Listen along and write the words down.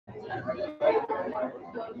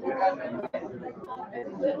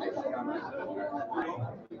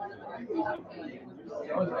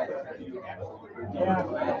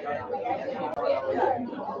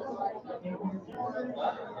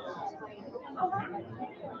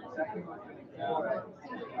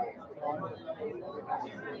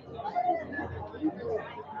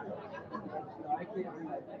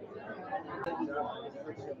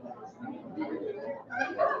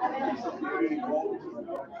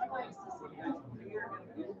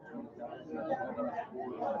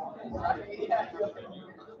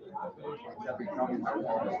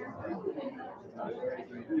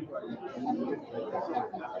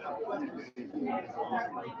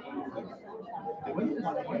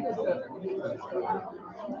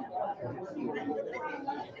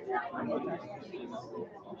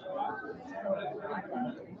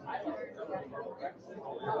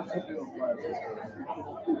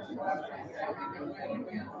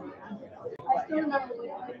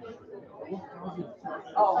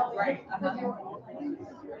Oh, right.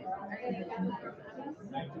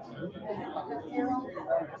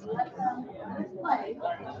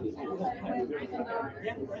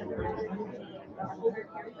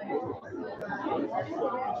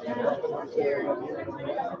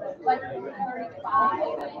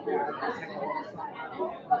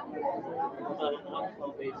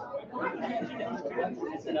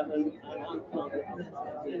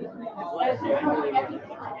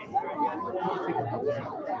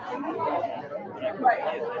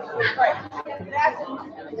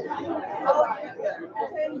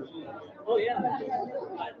 Oh yeah.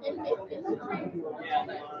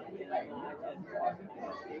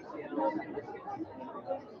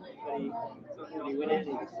 When he went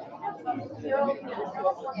in,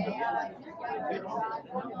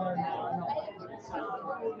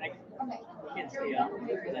 I can't stay up.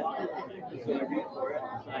 So I read for it.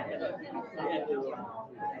 So I had to do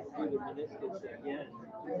the meniscus again.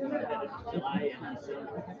 I had it in July and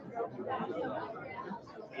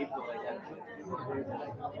April. I had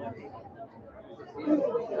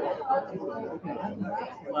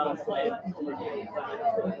well, it's like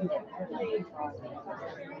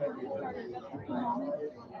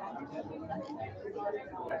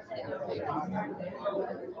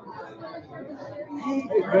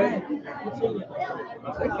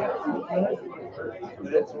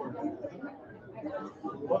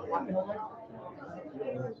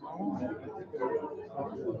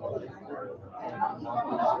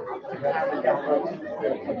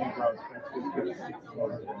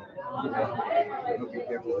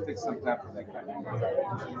Take some time for that kind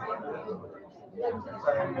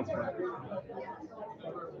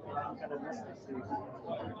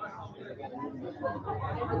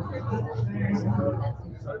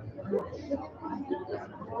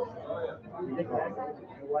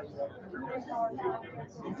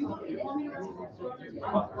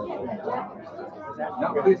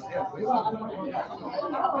No, please, yeah, please.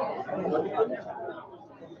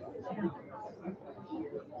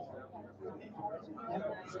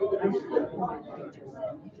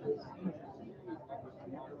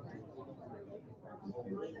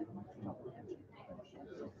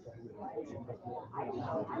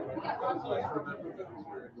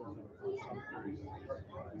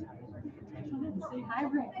 Say hi,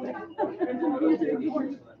 Rick.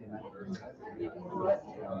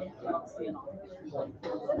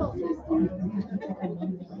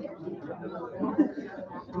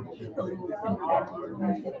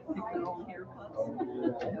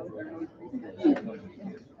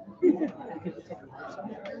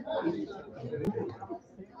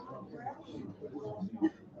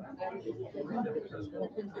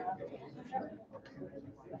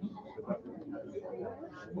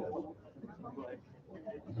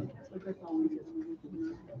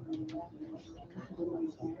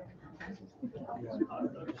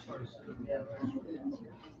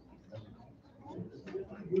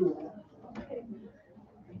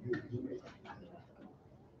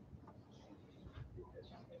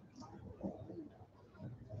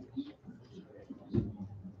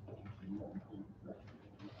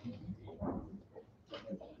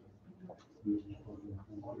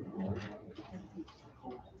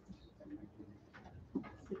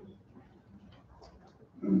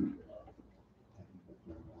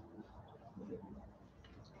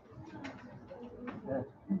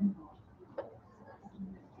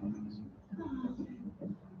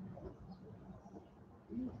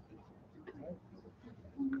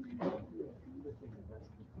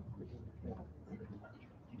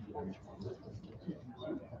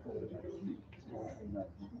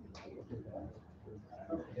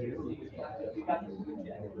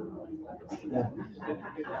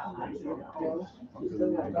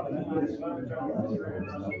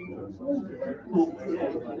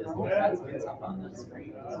 It's up on the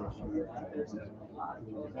screen.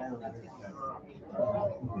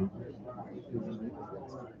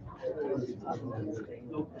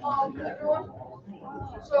 Everyone.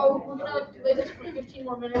 So we're gonna delay this for 15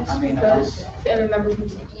 more minutes because family members need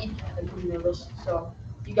to eat and I'm nervous. So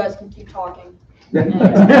you guys can keep talking. All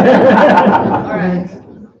right.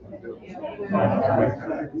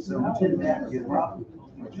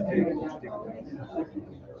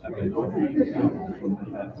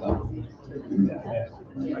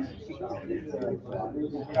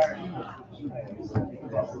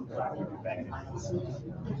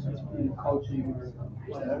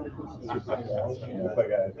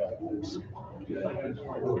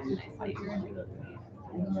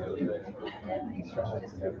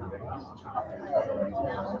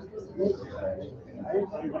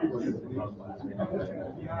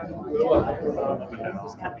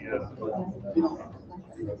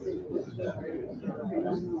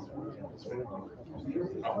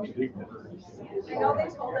 I know they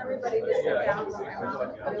told everybody to sit down, but my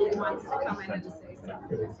mom really wants to come in and say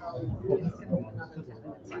something, so it's gonna be another 10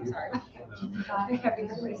 minutes, I'm sorry. I'm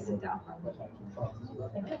having everybody sit down.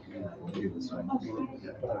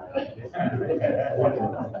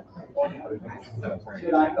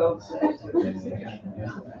 Good night, folks.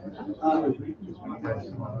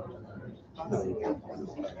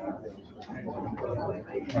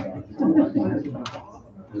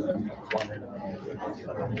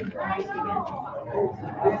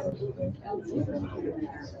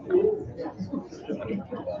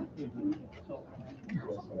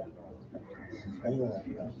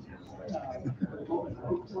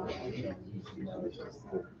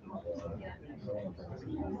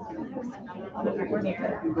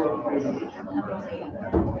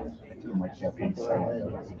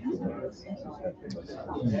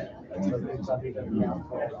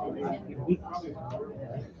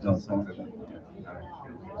 No, it's not good.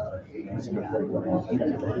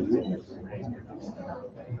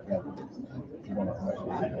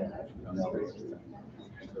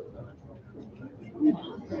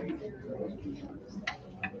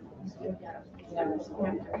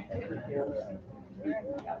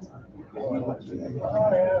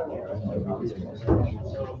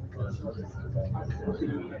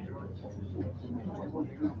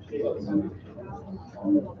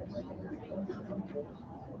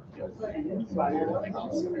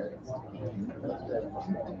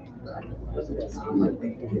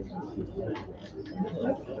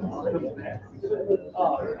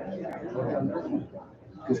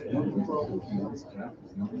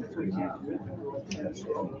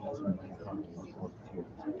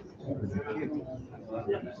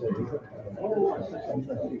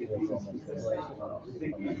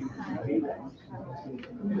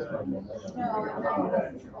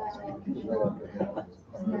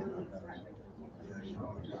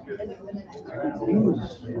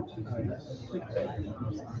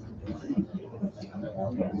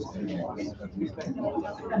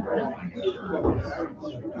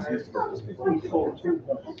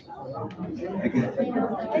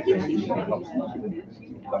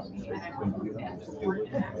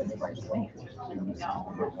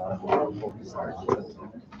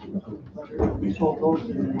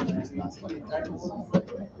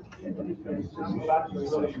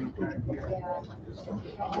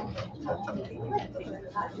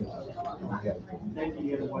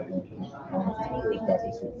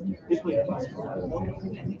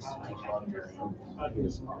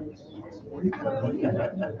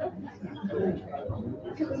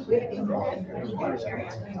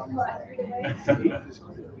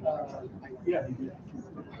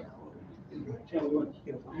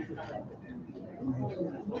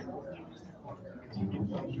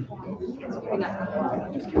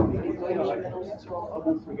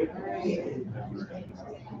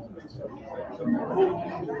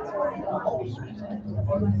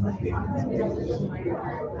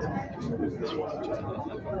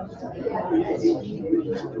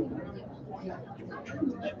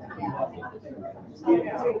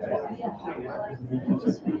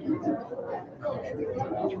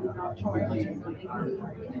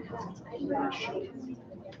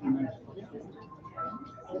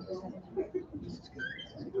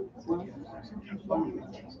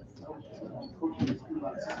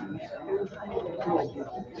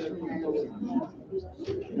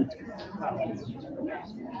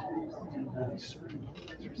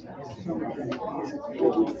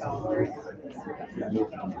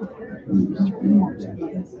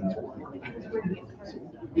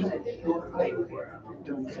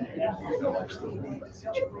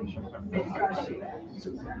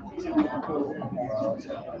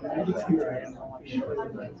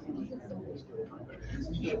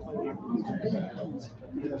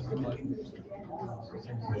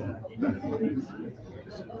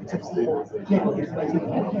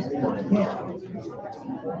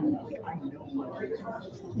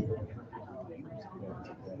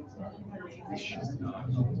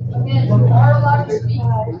 And you are allowed to speak.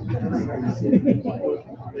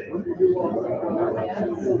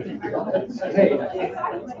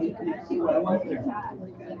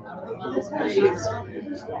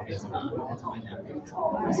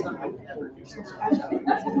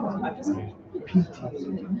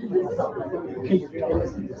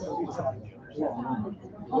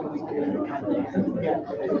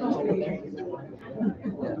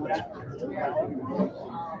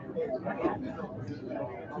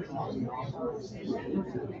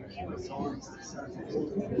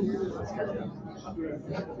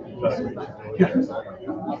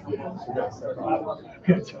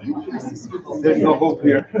 There's no hope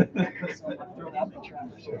here.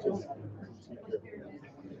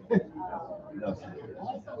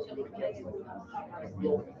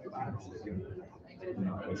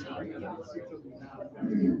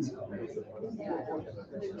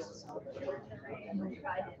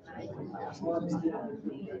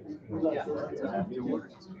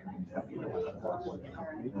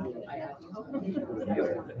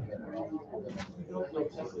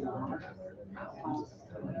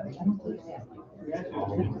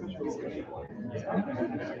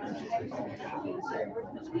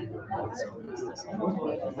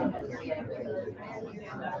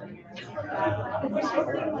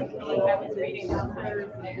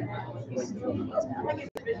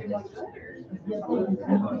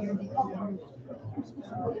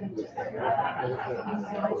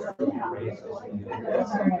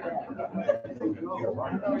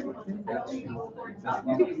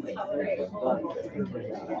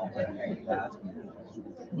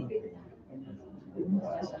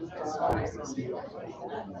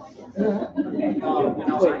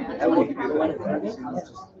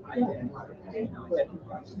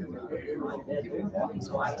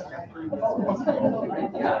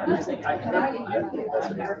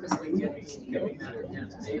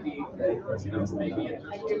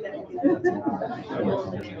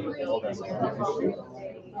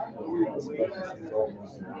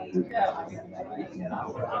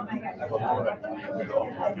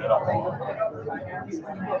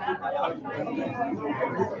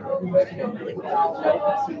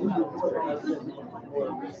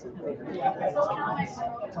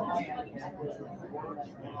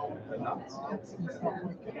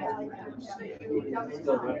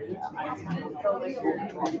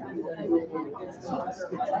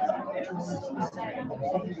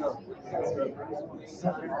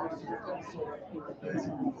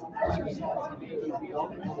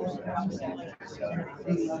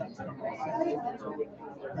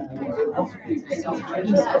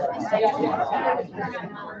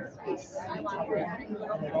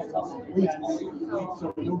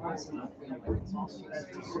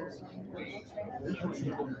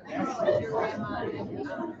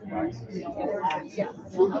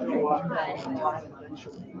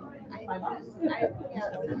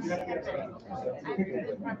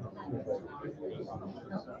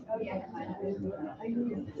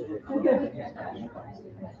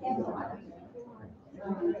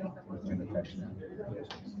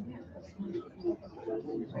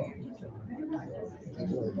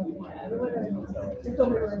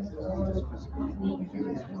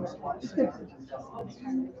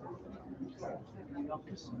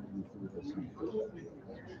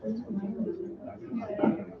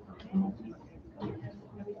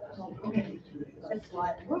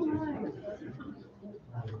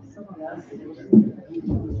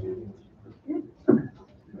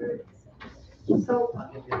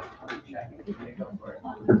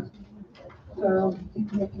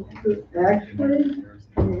 Actually,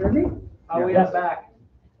 can you hear me? Oh, we have back.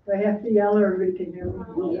 Do I have to yell or everybody can hear me?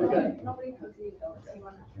 Nobody could see though.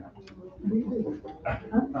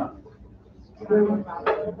 So you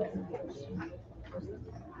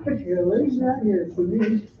But Julie's not here for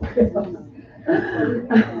me.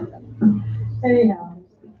 Anyhow,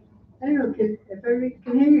 I don't know, if everybody,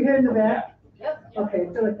 can hear you here in the back? Yep. Okay,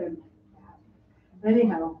 so it's in.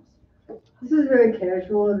 Anyhow, this is very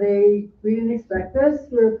casual. We didn't expect this.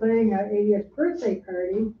 We were planning our 80th birthday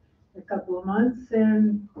party a couple of months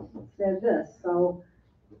and said this. So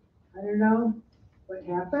I don't know what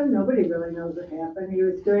happened. Nobody really knows what happened. He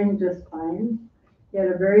was doing just fine. He had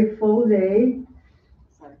a very full day.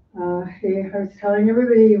 I was telling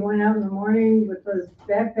everybody he went out in the morning with his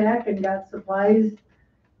backpack and got supplies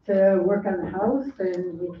to work on the house,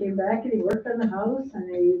 and he came back and he worked on the house, and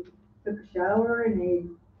he took a shower, and he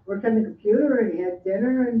worked on the computer, and he had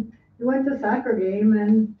dinner, and he went to a soccer game,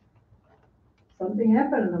 and something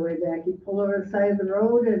happened on the way back. He pulled over the side of the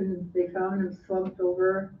road, and they found him slumped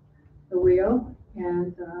over the wheel,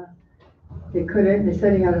 and they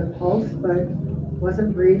said he had a pulse, but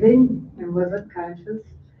wasn't breathing and wasn't conscious,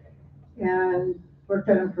 and worked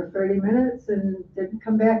on him for 30 minutes and didn't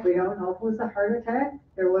come back. We don't know if it was a heart attack.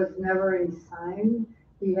 There was never any sign.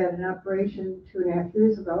 He had an operation 2.5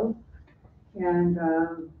 years ago. And,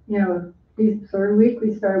 the third week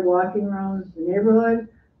we started walking around the neighborhood,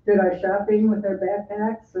 did our shopping with our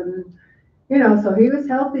backpacks, and, so he was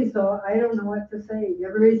healthy, so I don't know what to say.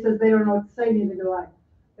 Everybody says they don't know what to say, neither do I.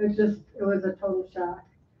 It was a total shock.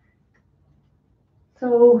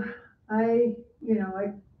 So I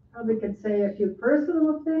probably could say a few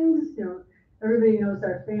personal things. Everybody knows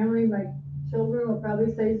our family. My children will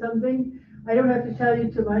probably say something. I don't have to tell you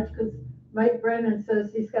too much because Mike Brennan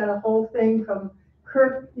says he's got a whole thing from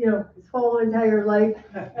Kirk, his whole entire life,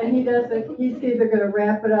 and he doesn't. He's either going to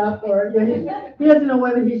wrap it up or he doesn't know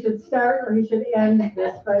whether he should start or he should end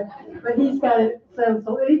this. But he's got it.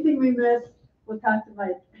 So anything we miss, we'll talk to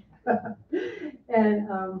Mike. And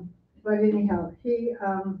but anyhow, he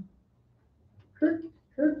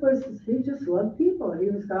just loved people. He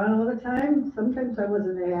was gone all the time. Sometimes I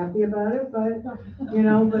wasn't happy about it, but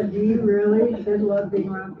he really did love being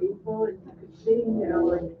around people. And you could see,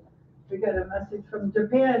 like we got a message from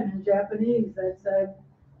Japan in Japanese that said,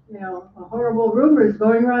 a horrible rumor is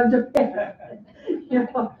going around Japan.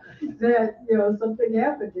 That something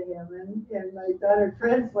happened to him, and my daughter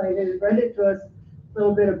translated and read it to us. A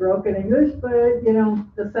little bit of broken English, but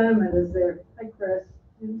the sentiment is there. Hi, Chris.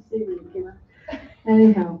 Didn't see when you came up.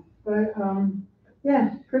 Anyhow, but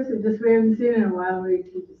yeah, Chris, we haven't seen in a while. We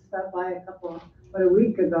just stopped by about a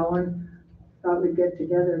week ago and thought we'd get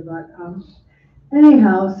together. But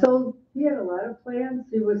anyhow, so he had a lot of plans.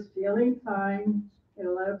 He was feeling fine. He had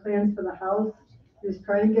a lot of plans for the house. He was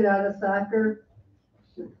trying to get out of soccer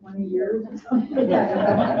for 20 years or something.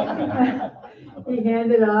 He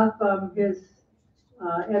handed off his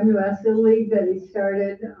MUS League that he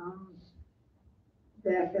started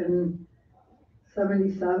back in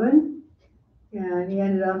 77, and he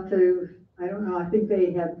ended up I don't know, I think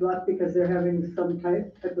they had luck because they're having some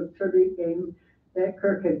type of tribute game that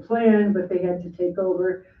Kirk had planned, but they had to take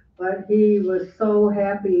over. But he was so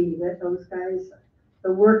happy that those guys,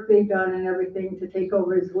 the work they've done and everything to take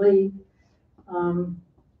over his league,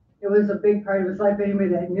 it was a big part of his life. Anybody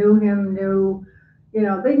that knew him knew,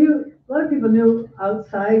 they knew, a lot of people knew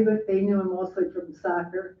outside, but they knew him mostly from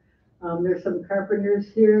soccer. There's some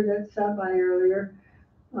carpenters here that stopped by earlier.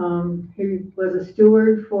 He was a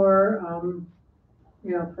steward for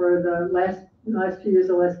the last few years,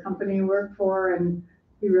 the last company he worked for, and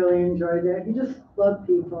he really enjoyed that. He just loved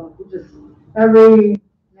people. Every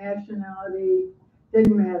nationality,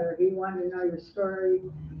 didn't matter. He wanted to know your story,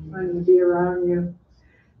 wanted to be around you.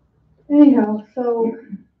 Anyhow, so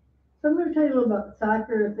I'm going to tell you a little about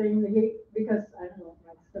soccer thing because I don't know what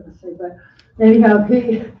Mike's going to say, but anyhow,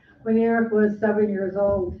 when Eric was 7 years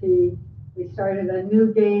old, we started a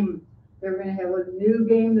new game. They were going to have a new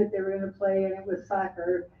game that they were going to play, and it was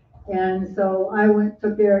soccer. And so I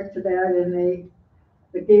took Eric to that, and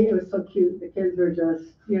the game, it was so cute. The kids were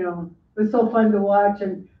just, it was so fun to watch.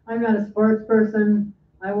 And I'm not a sports person.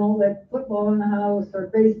 I won't let football in the house or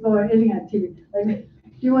baseball or anything on TV. Like,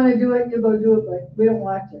 if you want to do it, you go do it, but we don't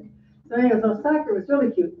watch it. So anyway, so soccer was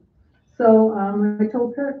really cute. So I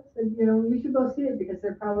told Kirk, you should go see it because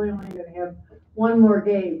they're probably only going to have one more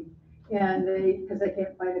game, and because they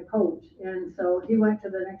can't find a coach. And so he went to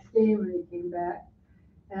the next game and he came back,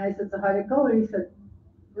 and I said, so how'd it go? And he said,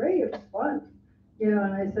 great, it was fun.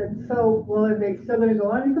 And I said, so, well, are they still going to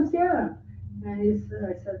go on? He goes, yeah. And I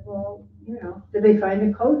said, well, did they find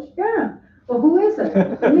a coach? Yeah. Well, who is it?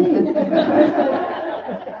 Me.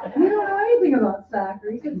 You don't know anything about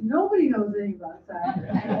soccer. He said, nobody knows anything about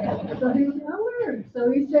soccer. So he said, I'll learn.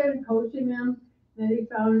 So he started coaching them. Then he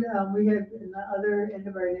found, we had in the other end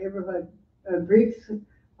of our neighborhood, Greeks,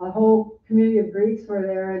 a whole community of Greeks were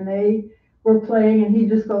there, and they were playing, and he'd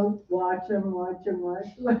just go watch them. But,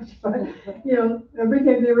 every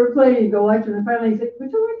time they were playing, he'd go watch them. And finally he said,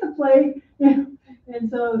 would you like to play? And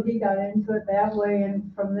so he got into it that way.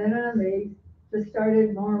 And from then on, they just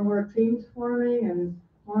started more and more teams forming and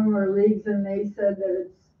more and more leagues. And they said that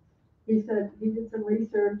he said he did some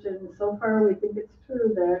research, and so far we think it's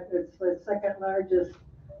true that it's the second largest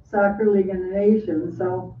soccer league in the nation.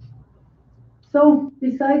 So So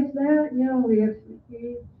besides that,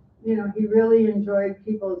 he really enjoyed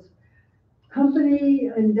people's company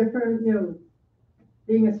and different,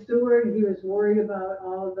 being a steward, he was worried about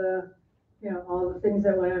all the things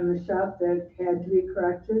that went on in the shop that had to be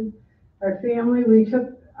corrected. Our family,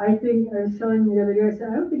 I think, I was telling you the other day, I said,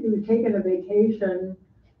 I don't think we've taken a vacation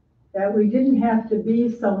that we didn't have to be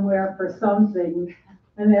somewhere for something,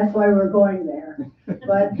 and that's why we're going there.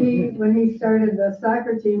 But when he started the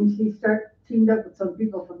soccer teams, he teamed up with some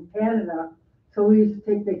people from Canada, so we used to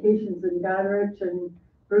take vacations in Goderich and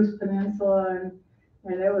Bruce Peninsula,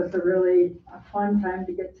 and it was a fun time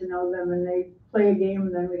to get to know them, and they play a game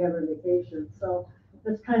and then we have a vacation. So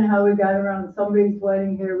that's kind of how we got around. Somebody's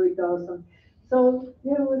wedding, here we go. So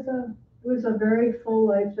yeah, it was a very full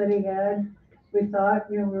life that he had. We thought,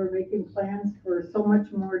 we were making plans for so much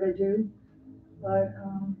more to do, but,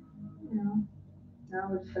 now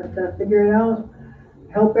we just have to figure it out.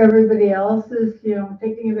 Help everybody else is,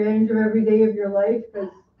 taking advantage of every day of your life, because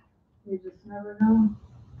you just never know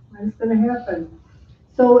when it's gonna happen.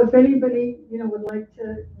 So if anybody, would like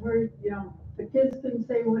to, the kids can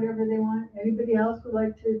say whatever they want. Anybody else would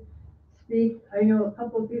like to speak? I know a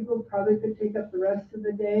couple of people probably could take up the rest of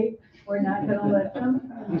the day. We're not gonna let them.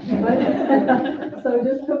 But, so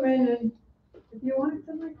just come in and, if you want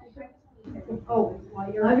something. Oh,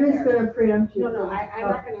 While you're I'm just there. gonna preempt you. No, I'm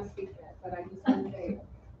not gonna speak yet, but I just want to say,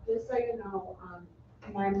 just so you know,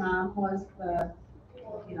 my mom was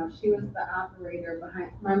she was the operator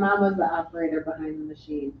my mom was the operator behind the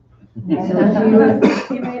machine. So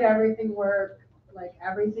she made everything work, like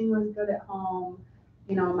everything was good at home.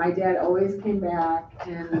 My dad always came back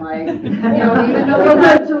and even though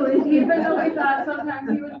we thought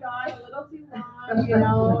sometimes he was gone a little too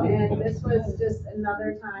long, and this was just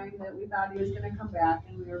another time that we thought he was gonna come back,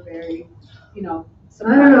 and we were very,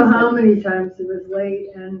 surprised. I don't know how many times he was late,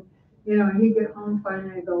 and he'd get home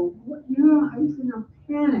finally and go, I was in a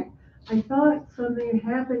panic. I thought something had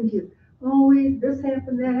happened to you. Oh, this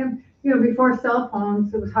happened, that happened. Before cell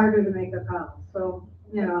phones, it was harder to make a call. So,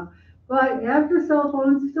 but after cell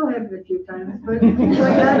phones, still happened a few times. But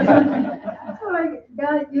so I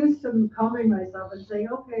got used to calming myself and saying,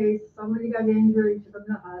 okay, somebody got injured, took them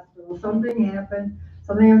to the hospital, something happened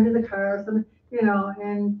in the car,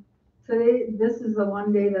 and today, this is the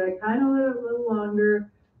one day that I kind of let it a little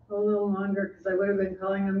longer, because I would have been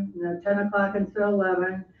calling him 10 o'clock instead of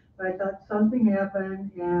 11, but I thought something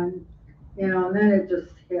happened, and then it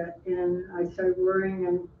just hit, and I started worrying,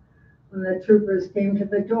 and when the troopers came to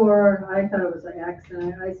the door, I thought it was an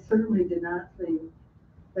accident. I certainly did not think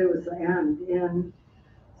that it was the end, and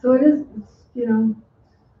so it is,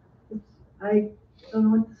 I don't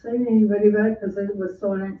know what to say to anybody about it, because it was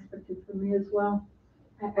so unexpected for me as well.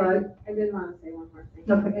 I did want to say one more thing.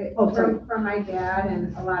 Okay. For my dad,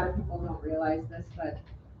 and a lot of people don't realize this, but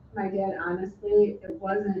my dad, honestly, it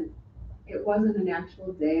wasn't an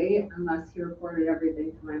actual day unless he reported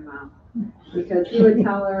everything to my mom, because he would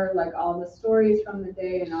tell her like all the stories from the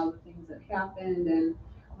day and all the things that happened. And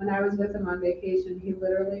when I was with him on vacation, he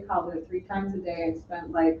literally called her 3 times a day and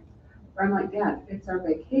spent I'm like, Dad, it's our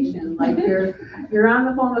vacation. Like you're on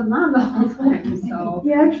the phone with Mom the whole time. So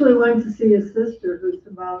he actually went to see his sister, who's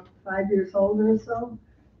about 5 years older or so,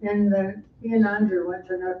 and he and Andrew went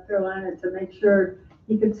to North Carolina to make sure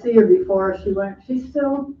he could see her before she went. She's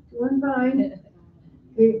still doing fine.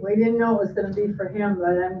 We didn't know it was going to be for him,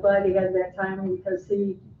 but I'm glad he had that time, because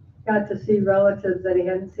he got to see relatives that he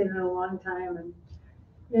hadn't seen in a long time, and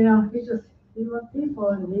he loved people,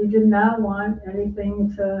 and he did not want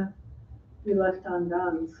anything to be left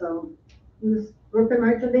undone, so he was working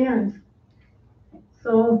right to the end.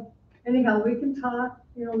 So anyhow, we can talk,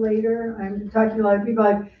 later. I'm talking to a lot of people.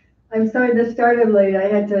 I'm sorry this started late. I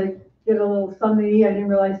had to get a little something to eat. I didn't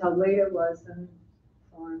realize how late it was, and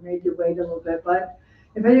so I made you wait a little bit. But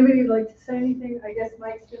if anybody would like to say anything, I guess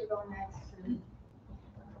Mike's gonna go next.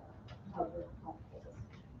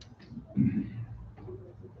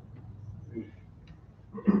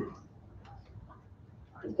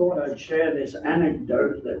 I thought I'd share this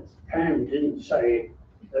anecdote that Pam didn't say,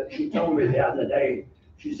 that she told me the other day.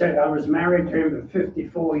 She said, I was married to him for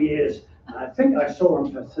 54 years, and I think I saw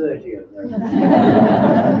him for 30 of them.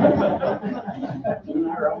 Isn't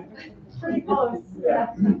that right? Pretty close,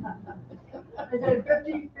 yeah. I said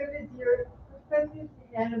 50th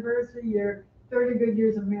anniversary year, 30 good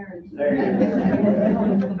years of marriage. There you go.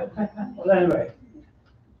 Well, anyway,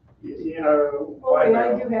 Oh, I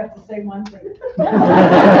do have to say one thing. When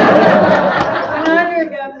Andrea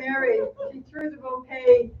got married, she threw the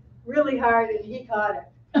bouquet really hard and he caught it.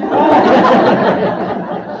 I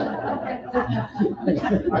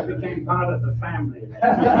became part of the family.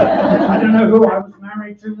 I don't know who I was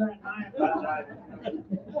married to that night, but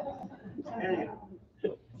anyhow,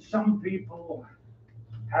 some people,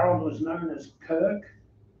 Harold was known as Kirk,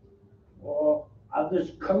 or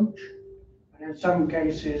others Coach, and in some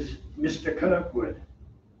cases, Mr. Kirkwood.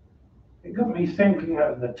 It got me thinking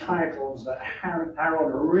of the titles that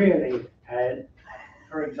Harold really had.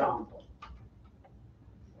 For example,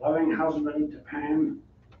 loving husband to Pam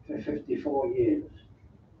for 54 years,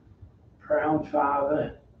 proud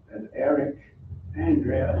father of Eric,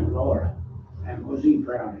 Andrea, and Laura, and Muzzy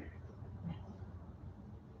Brownie.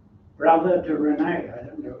 Brother to Renee, I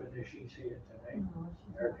don't know whether she's here today.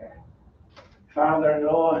 Okay.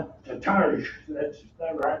 Father-in-law to Taj, that's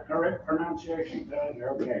the right, correct pronunciation, Taj,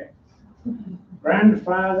 okay.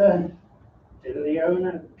 Grandfather to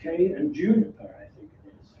Leona, Kay, and Juniper, I think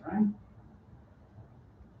it is, right?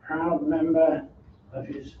 Proud member of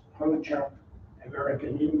his Ho-Chunk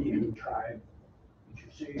American Indian tribe, which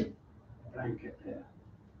you see a blanket there.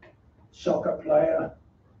 Soccer player,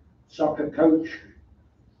 soccer coach,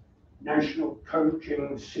 national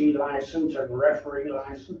coaching C license and referee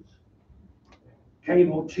license.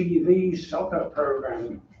 Cable TV soccer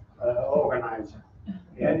program organizer.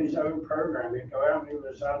 He had his own program. He'd go out.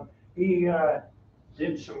 He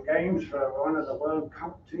did some games for one of the World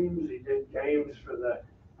Cup teams. He did games for the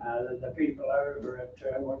people over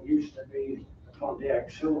at what used to be the Pontiac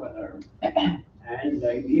Silverdome. And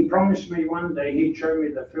he promised me one day he'd show me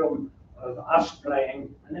the film of us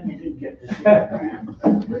playing, and then we didn't get to see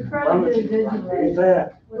it. We're trying to do it He's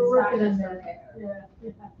there. We're working on that. Yeah.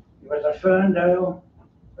 He was a Ferndale,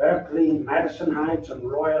 Berkeley, Madison Heights, and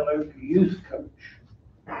Royal Oak youth coach.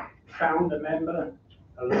 Founder member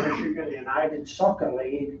of the Michigan United Soccer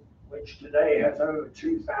League, which today has over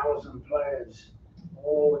 2,000 players,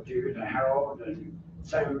 all due to Harold and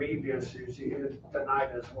Sam Mebius, who's here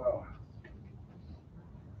tonight as well.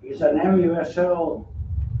 He's an MUSL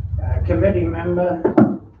committee member,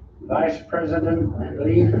 vice president, and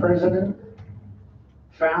league president.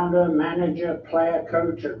 Founder, manager, player,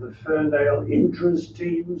 coach of the Ferndale Intras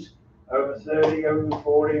teams, over 30, over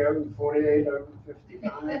 40, over 48, over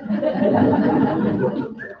 55.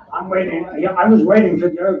 I'm waiting, I was waiting for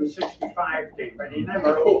the over 65 team, but he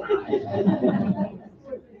never organized.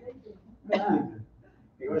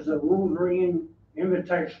 He was the Wolverine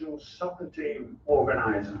Invitational Soccer Team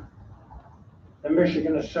organizer, the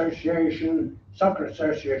Michigan Soccer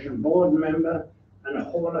Association board member, and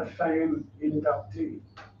Hall of Fame inductee.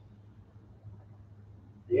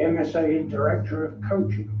 The MSA Director of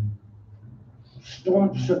Coaching,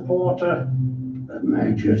 staunch supporter of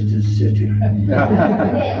Manchester City in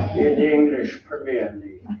the English Premier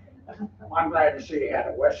League. I'm glad to see he had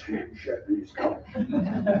a West Ham shirt in his collar.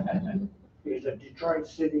 He's a Detroit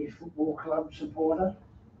City Football Club supporter,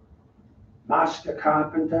 master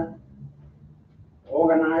carpenter,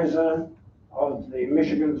 organizer of the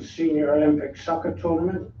Michigan Senior Olympic Soccer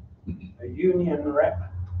Tournament, a union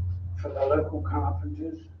rep for the local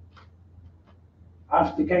carpenters.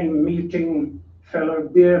 After game meeting, fellow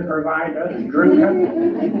beer provider and drinker,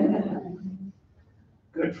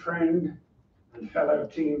 good friend and fellow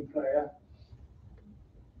team player.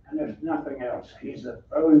 And if nothing else, he's the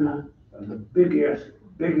owner of the biggest,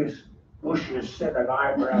 bushiest set of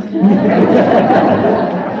eyebrows.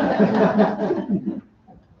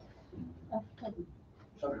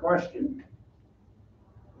 So the question,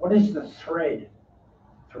 what is the thread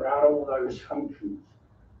throughout all those functions?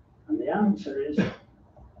 And the answer is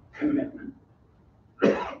commitment.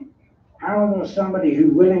 Harold was somebody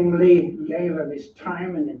who willingly gave of his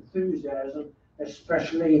time and enthusiasm,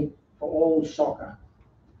 especially for all soccer.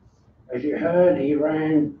 As you heard, he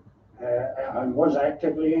ran and was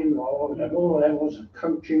actively involved at all levels of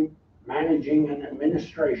coaching, managing, and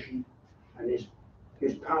administration, and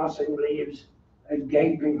his passing leaves a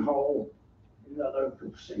gaping hole in the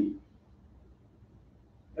local scene.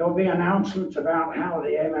 There will be announcements about how the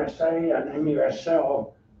MSA and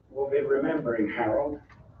MUSL will be remembering Harold.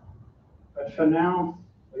 But for now,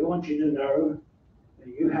 we want you to know that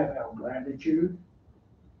you have our gratitude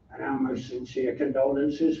and our most sincere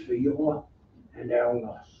condolences for your and our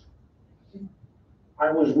loss.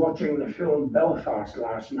 I was watching the film Belfast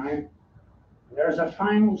last night. There's a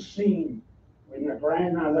final scene when the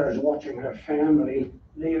grandmother is watching her family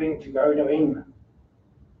leaving to go to England.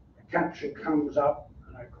 The caption comes up,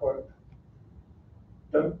 and I quote,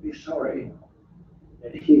 "Don't be sorry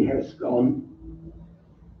that he has gone.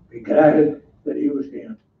 Be glad that he was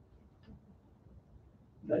here."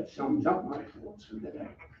 That sums up my thoughts for today.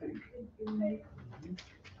 Thank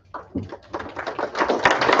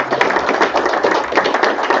you.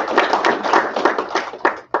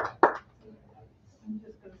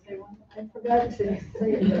 forgot to say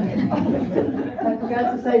I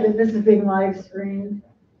forgot to say that this is being live streamed,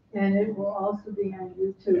 and it will also be on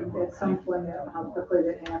YouTube at some point. I don't know how quickly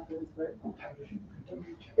that happens, but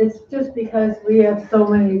it's just because we have so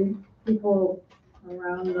many people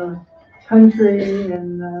around the country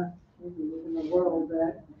and maybe even the world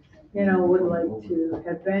that, you know, would like to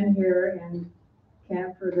have been here and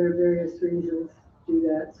can't for their various reasons do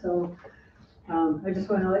that. So I just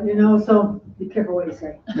want to let you know, so be careful what you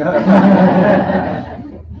say. I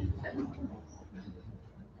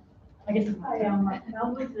guess I am,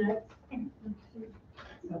 Elmer's next.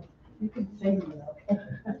 You can say me, okay?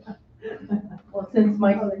 well, since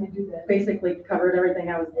Mike I'll let you do that. basically covered everything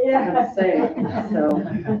I was Yeah. gonna say, so,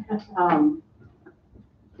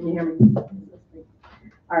 can you hear me?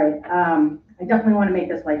 All right, I definitely want to make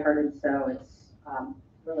this lighthearted, so it's,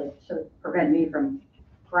 really should prevent me from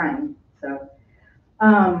crying, so.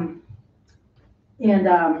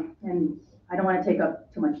 And I don't want to take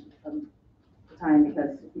up too much of the time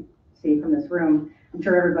because you see from this room, I'm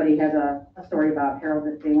sure everybody has a story about Harold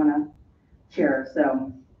that they want to share,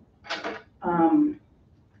 so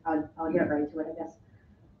I'll get right to it, I guess.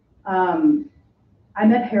 I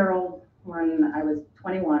met Harold when I was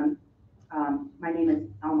 21. My name is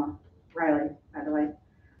Alma Riley, by the way.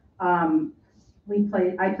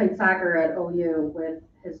 I played soccer at OU with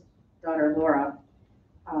his daughter Laura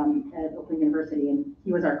at Oakland University, and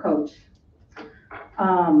he was our coach.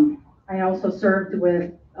 I also served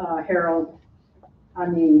with Harold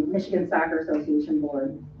on the Michigan Soccer Association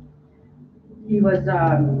board. He was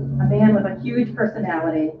a man with a huge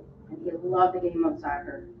personality, and he loved the game of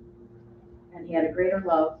soccer. And he had a greater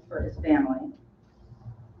love for his family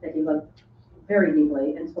that he loved very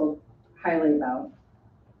deeply and spoke highly about.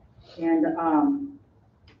 And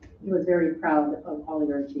he was very proud of all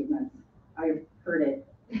your achievements. I heard it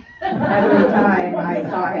every time I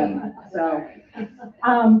saw him. So,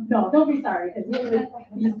 no, don't be sorry, because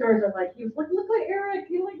these stories are like, he was like, look at Eric,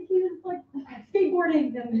 he was like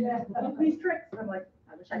skateboarding and these tricks. I'm like,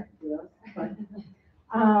 I wish I could do those. But,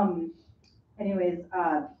 anyways,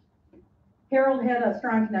 Harold had a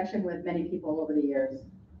strong connection with many people over the years,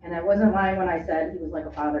 and I wasn't lying when I said he was like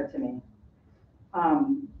a father to me.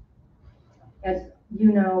 As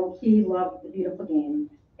you know, he loved the beautiful game,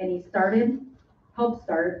 and he helped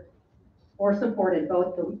start, or supported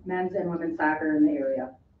both the men's and women's soccer in the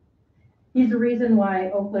area. He's the reason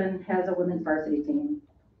why Oakland has a women's varsity team.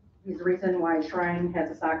 He's the reason why Shrine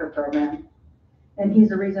has a soccer program. And he's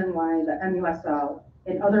the reason why the MUSL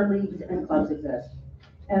and other leagues and clubs exist.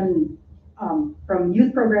 And from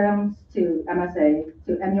youth programs to MSA,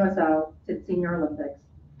 to MUSL, to Senior Olympics,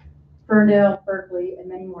 Ferndale, Berkeley, and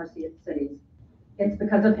many more cities. It's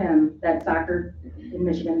because of him that soccer in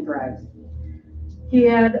Michigan thrives. He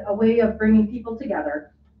had a way of bringing people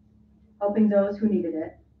together, helping those who needed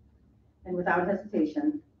it, and without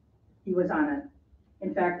hesitation, he was on it.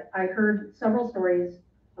 In fact, I heard several stories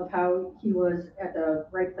of how he was at the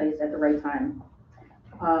right place at the right time.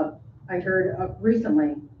 I heard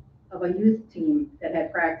recently of a youth team that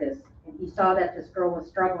had practice, and he saw that this girl was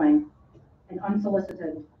struggling, and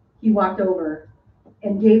unsolicited, he walked over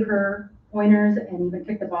and gave her pointers and even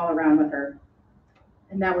kicked the ball around with her.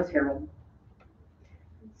 And that was Harold.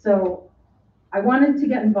 So I wanted to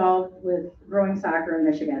get involved with growing soccer in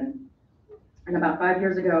Michigan. And about 5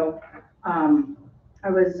 years ago, I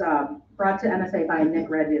was brought to MSA by Nick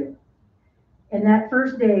Redu. And that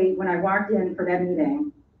first day when I walked in for that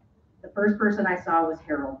meeting, the first person I saw was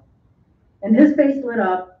Harold. And his face lit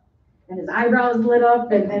up, and his eyebrows lit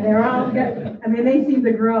up, and they're all good. I mean, they seemed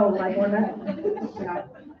to grow like when that, you know,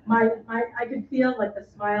 I could feel like the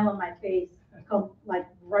smile on my face come like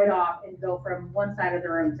right off and go from one side of the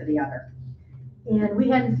room to the other. And we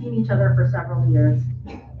hadn't seen each other for several years.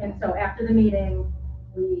 And so after the meeting,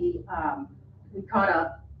 we caught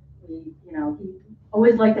up. He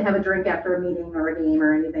always liked to have a drink after a meeting or a game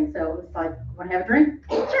or anything. So it was like, want to have a drink?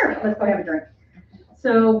 Sure, let's go have a drink.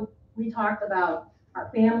 So we talked about our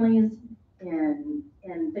families and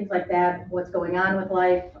things like that, what's going on with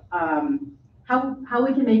life, how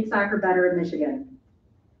we can make soccer better in Michigan.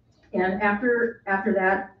 And after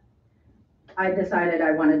that, I decided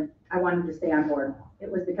I wanted to stay on board. It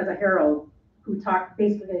was because of Harold, who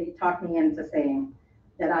basically talked me into saying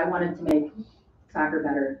that I wanted to make soccer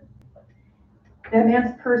better. That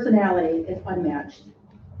man's personality is unmatched,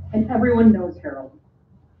 and everyone knows Harold.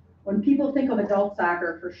 When people think of adult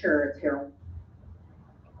soccer, for sure, it's Harold.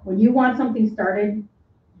 When you want something started,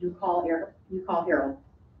 you call Harold.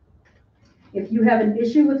 If you have an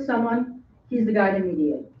issue with someone, he's the guy to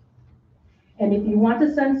mediate. And if you want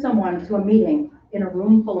to send someone to a meeting in a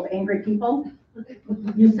room full of angry people,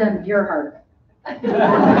 you send your heart.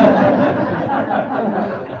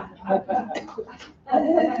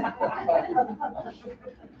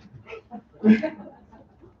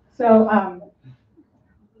 So,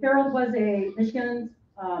 Harold was a Michigan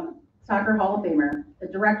Soccer Hall of Famer, the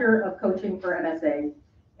director of coaching for MSA,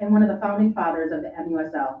 and one of the founding fathers of the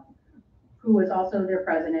MUSL, who was also their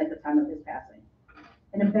president at the time of his passing.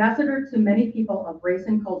 An ambassador to many people of race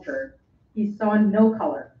and culture, he saw no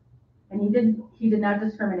color, and he did not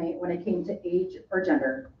discriminate when it came to age or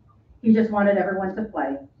gender. He just wanted everyone to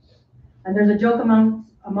play. And there's a joke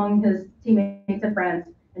among his teammates and friends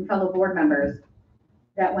and fellow board members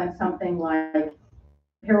that went something like,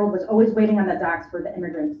 Harold was always waiting on the docks for the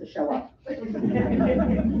immigrants to show up.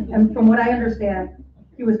 And from what I understand,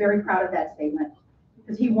 he was very proud of that statement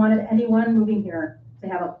because he wanted anyone moving here to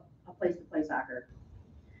have a place to play soccer.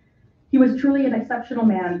 He was truly an exceptional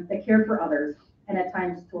man that cared for others and at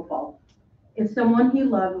times to a fault. If someone he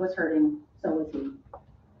loved was hurting, so was he.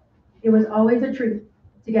 It was always a treat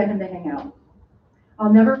to get him to hang out.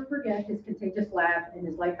 I'll never forget his contagious laugh and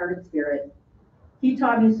his lighthearted spirit. He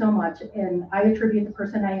taught me so much, and I attribute the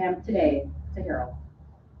person I am today to Harold.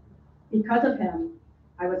 Because of him,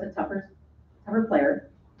 I was a tougher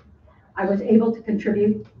player. I was able to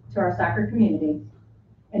contribute to our soccer community,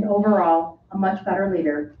 and overall, a much better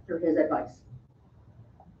leader through his advice.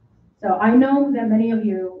 So I know that many of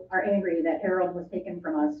you are angry that Harold was taken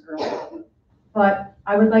from us early, but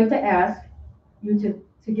I would like to ask you to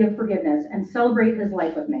give forgiveness and celebrate his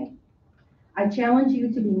life with me. I challenge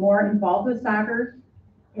you to be more involved with soccer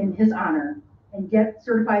in his honor and get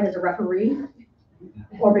certified as a referee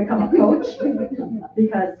or become a coach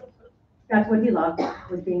because that's what he loved,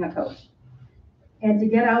 was being a coach. And to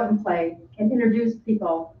get out and play and introduce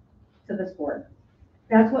people to the sport.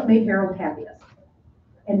 That's what made Harold happiest.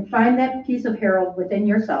 And find that piece of Harold within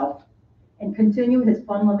yourself and continue his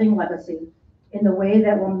fun-loving legacy in the way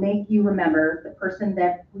that will make you remember the person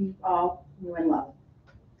that we all knew and loved.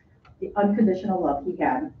 The unconditional love he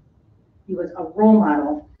had. He was a role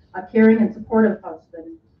model, a caring and supportive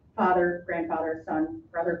husband, father, grandfather, son,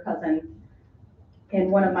 brother, cousin, and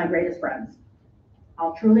one of my greatest friends.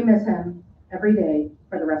 I'll truly miss him every day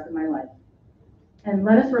for the rest of my life. And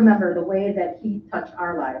let us remember the way that he touched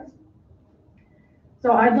our lives.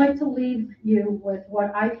 So I'd like to leave you with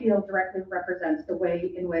what I feel directly represents the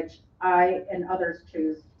way in which I and others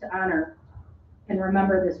choose to honor and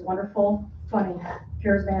remember this wonderful, funny,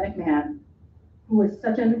 charismatic man who was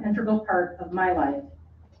such an integral part of my life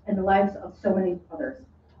and the lives of so many others.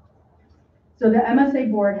 So the MSA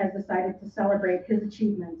board has decided to celebrate his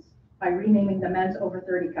achievements by renaming the Men's Over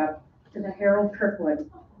 30 Cup to the Harold Kirkwood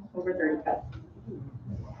Over 30 Cup.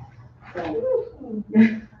 So,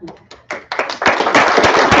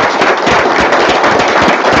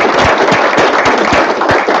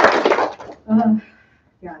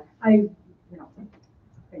 yeah, thank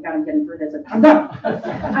God I'm getting through this. I'm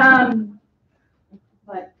done.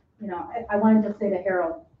 But, I wanted to say to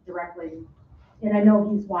Harold directly, and I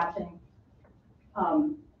know he's watching,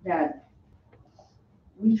 that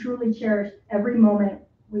we truly cherish every moment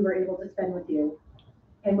we were able to spend with you.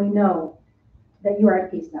 And we know that you are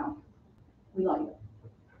at peace now. We love you.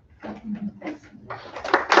 Thanks.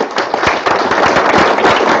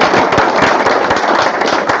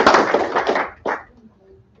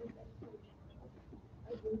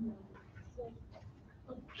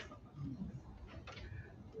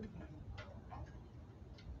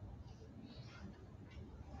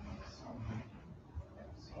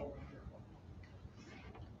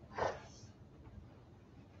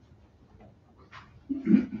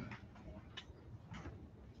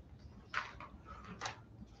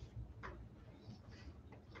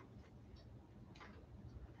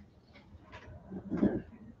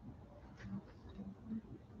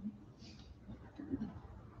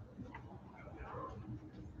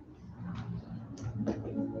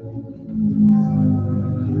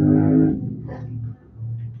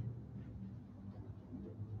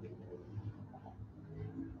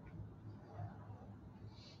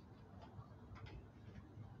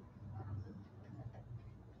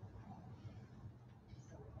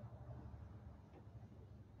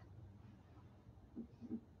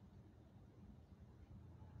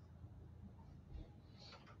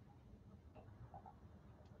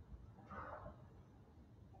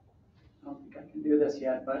 I don't think I can do this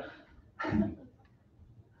yet, but I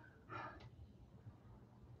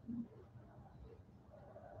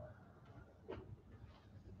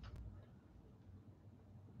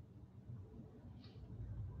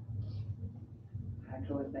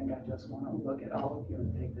actually think I just want to look at all of you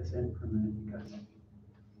and take this in for a minute because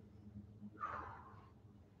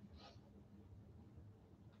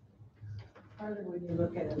harder when you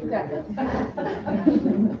look at it.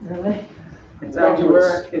 Really? It's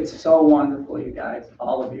actually, it's so wonderful, you guys,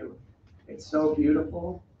 all of you. It's so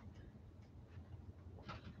beautiful.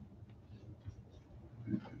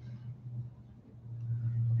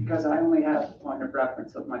 Because I only have a point of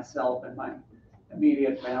reference of myself and my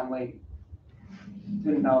immediate family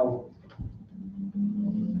to know.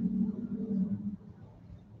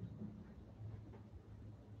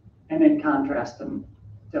 And in contrast to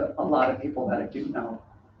a lot of people that I do know,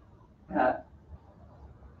 that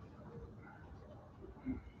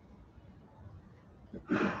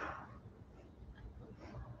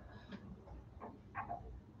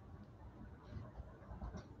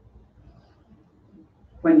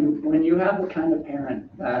when you have the kind of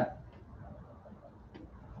parent that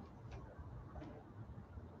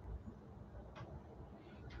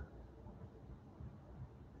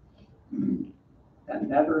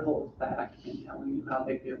never holds back in telling you how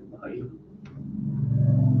they feel about you.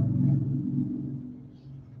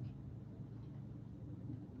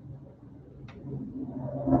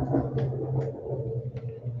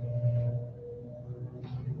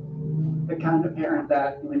 The kind of parent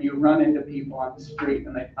that when you run into people on the street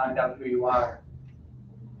and they find out who you are,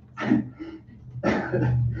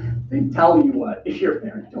 they tell you what your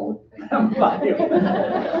parent told them about you.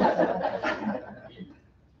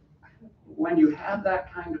 When you have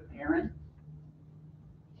that kind of parent,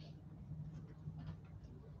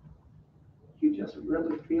 you just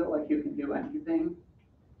really feel like you can do anything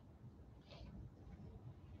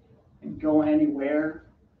and go anywhere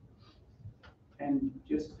and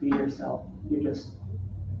just be yourself. You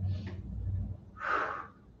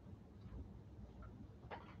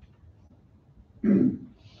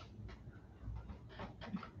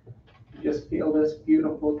just feel this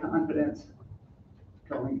beautiful confidence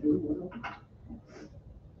going through the world.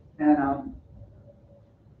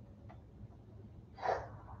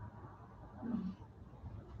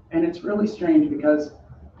 And it's really strange because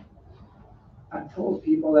I've told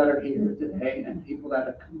people that are here today and people that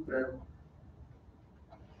have come through,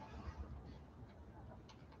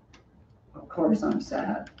 of course I'm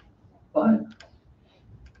sad, but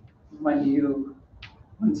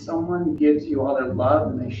when someone gives you all their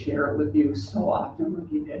love and they share it with you so often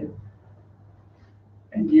like you did,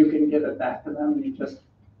 and you can give it back to them, you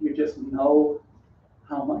just know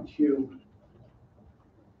how much you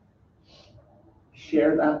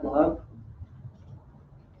share that love,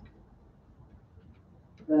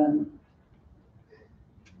 then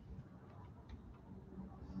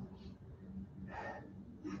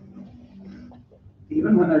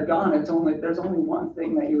even when they're gone, there's only one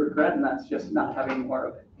thing that you regret, and that's just not having more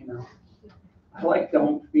of it, you know. I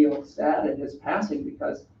don't feel sad at his passing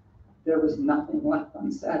because there was nothing left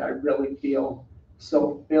unsaid. I really feel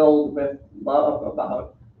so filled with love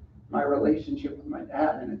about my relationship with my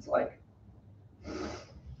dad, and it's like,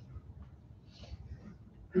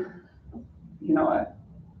 you know,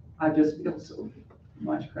 I just feel so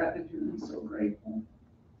much gratitude and so grateful.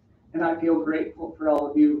 And I feel grateful for all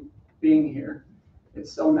of you being here.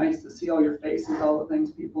 It's so nice to see all your faces, all the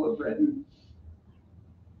things people have written,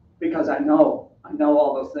 because I know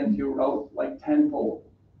all those things you wrote like tenfold.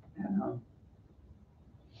 And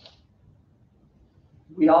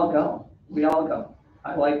we all go.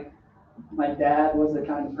 My dad was the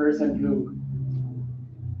kind of person who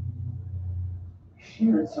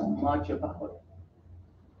shared so much about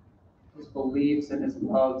his beliefs and his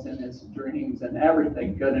loves and his dreams and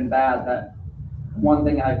everything, good and bad, that one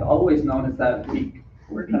thing I've always known is that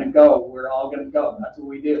we're going to go. We're all going to go. That's what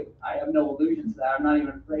we do. I have no illusions to that. I'm not even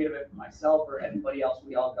afraid of it for myself or anybody else.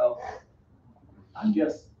 We all go. I'm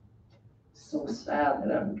just so sad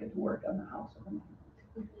that I don't get to work on the house.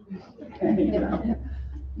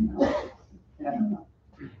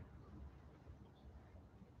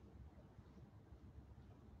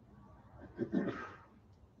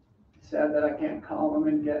 Sad that I can't call him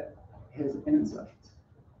and get his insights.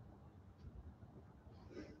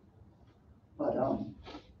 But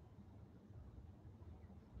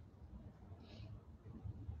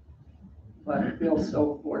I feel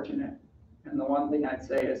so fortunate. And the one thing I'd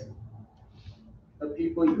say is the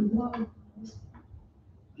people you love,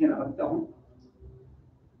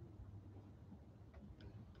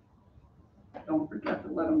 don't forget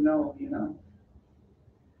to let them know,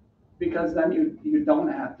 because then you don't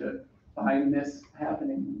have to find this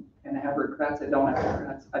happening and have regrets. I don't have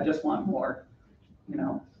regrets. I just want more,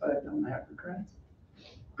 but I don't have regrets.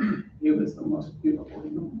 He was the most beautiful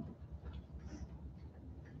human.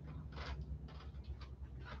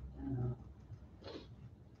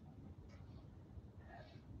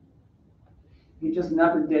 He just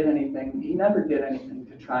never did anything. He never did anything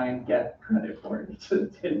to try and get credit for it. He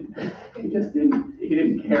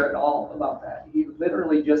didn't care at all about that. He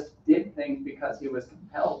literally just did things because he was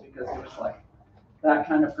compelled, because he was like that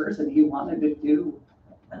kind of person. He wanted to do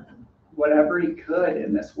whatever he could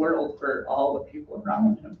in this world for all the people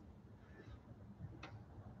around him.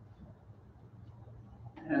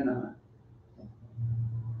 And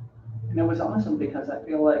it was awesome because I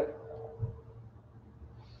feel like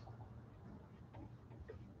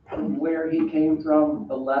from where he came from,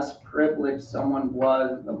 the less privileged someone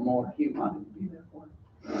was, the more he wanted to be there for.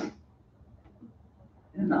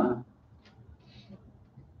 And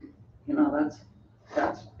you know,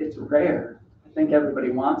 it's rare. I think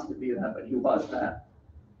everybody wants to be that, but he was that.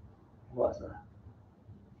 He was that.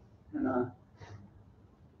 And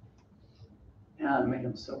yeah, it made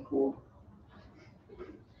him so cool.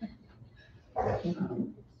 Yeah,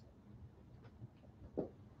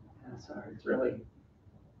 sorry, it's really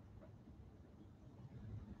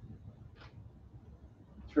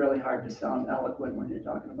hard to sound eloquent when you're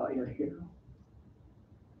talking about your hero.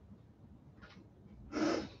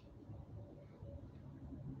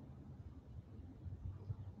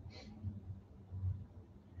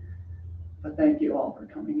 But thank you all for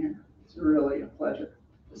coming here. It's really a pleasure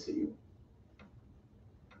to see you.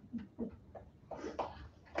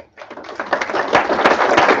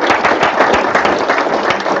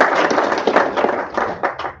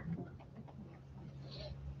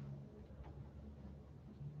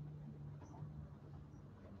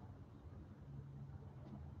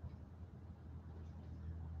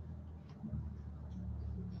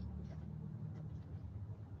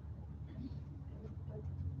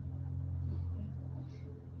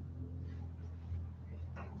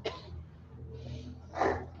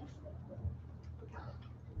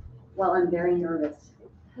 Well, I'm very nervous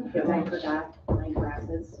because I forgot my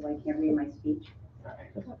glasses, so I can't read my speech.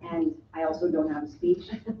 And I also don't have a speech.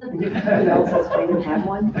 He also didn't have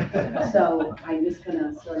one. So I'm just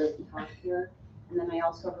gonna sort of talk here. And then I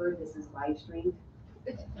also heard this is live streamed.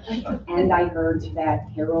 And I heard that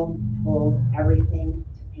Harold told everything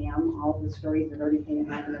to Pam, all the stories of everything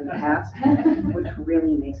that happened in the past, which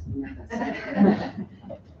really makes me nervous.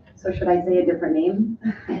 So should I say a different name?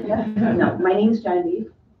 No, my name's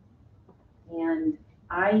Genevieve. And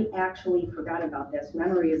I actually forgot about this.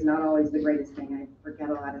 Memory is not always the greatest thing. I forget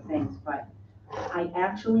a lot of things, but I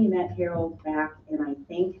actually met Harold back in, I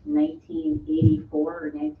think, 1984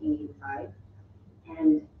 or 1985.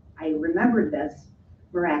 And I remembered this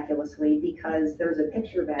miraculously because there's a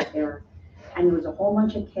picture back there, and there was a whole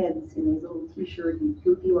bunch of kids in these little t-shirts and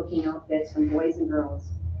goofy looking outfits, some boys and girls,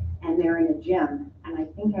 and they're in a gym. And I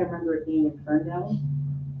think I remember it being in Ferndale.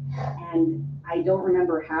 And I don't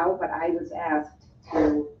remember how, but I was asked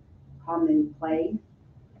to come and play. Do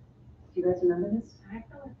you guys remember this?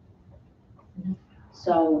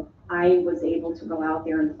 So I was able to go out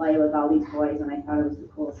there and play with all these boys, and I thought it was the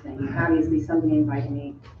coolest thing. And obviously somebody invited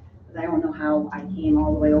me, because I don't know how I came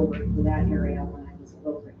all the way over to that area when I was a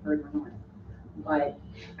little bit further north. But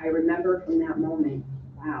I remember from that moment,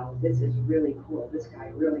 wow, this is really cool. This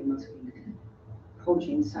guy really must be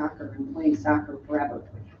coaching soccer and playing soccer forever.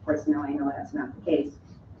 Of course, now I know that's not the case.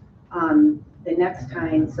 The next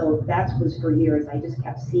time, so that was for years, I just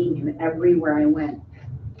kept seeing him everywhere I went.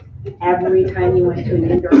 Every time he went to an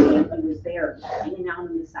indoor game, he was there, hanging out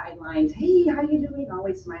on the sidelines. Hey, how you doing?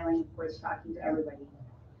 Always smiling, of course, talking to everybody.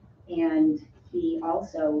 And he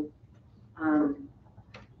also,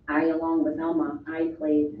 I, along with Elma, I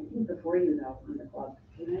played, I think before you though, on the club,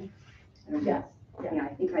 didn't I? Yes. Yeah,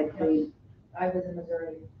 I think I played. I was in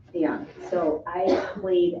Missouri. Yeah, so I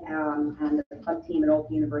played on the club team at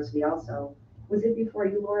Oak University also. Was it before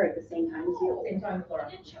you, Laura, at the same time as you? Same time, Laura.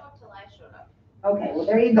 I didn't show up till I showed up. Okay, well,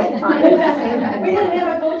 there you go, fine. At the same time. We didn't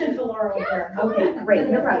have a coach until Laura was there. Okay, great,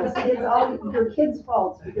 you're right. See, it's all your kids'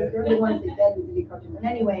 faults because they're the ones that said to be coaching. But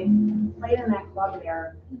anyway, played in that club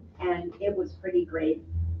there, and it was pretty great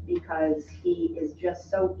because he is just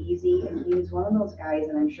so easy, and he was one of those guys,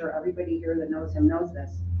 and I'm sure everybody here that knows him knows this.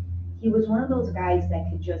 He was one of those guys that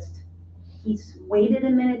could just, he waited a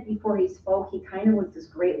minute before he spoke. He kind of was this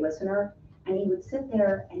great listener, and he would sit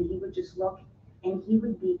there and he would just look, and he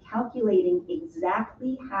would be calculating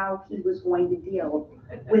exactly how he was going to deal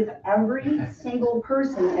with every single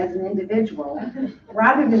person as an individual,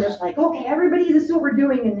 rather than just like, okay, everybody, this is what we're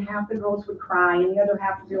doing, and half the girls would cry, and the other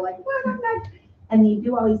half would be like, what, I'm not, and he'd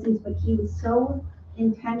do all these things, but he was so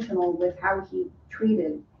intentional with how he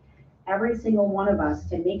treated every single one of us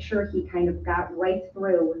to make sure he kind of got right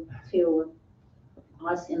through to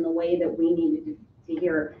us in the way that we needed to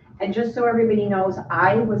hear. And just so everybody knows,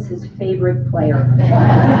 I was his favorite player.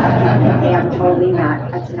 And totally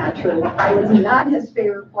not, that's not true. I was not his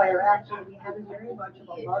favorite player, actually. We had very much of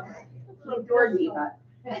a love, he adored me, but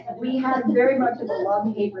we had very much of a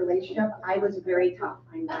love-hate relationship. I was very tough,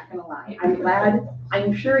 I'm not gonna lie.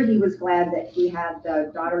 I'm sure he was glad that he had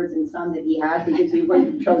the daughters and son that he had, because he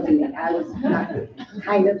wouldn't have chosen me. I was not,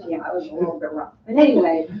 kind of, yeah, I was a little bit rough. But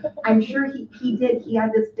anyway, I'm sure he did, he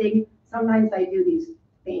had this thing, sometimes I do these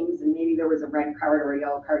things, and maybe there was a red card or a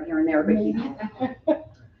yellow card here and there, but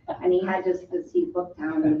and he had just this, he looked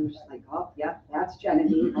down and he was just like, oh, yep, that's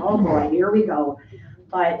Genevieve, oh boy, here we go.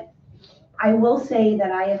 But I will say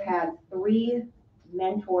that I have had 3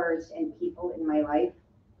 mentors and people in my life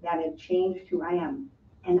that have changed who I am.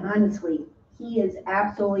 And honestly, he is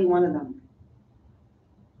absolutely one of them.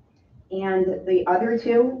 And the other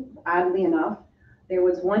 2, oddly enough, there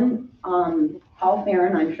was one, Paul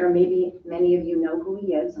Farron, I'm sure maybe many of you know who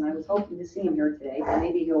he is, and I was hoping to see him here today, but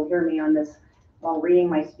maybe he'll hear me on this while reading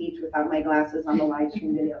my speech without my glasses on the live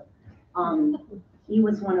stream video. He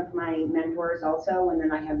was one of my mentors also, and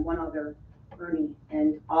then I had one other, Ernie,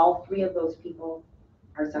 and all 3 of those people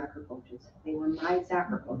are soccer coaches. They were my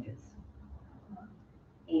soccer coaches.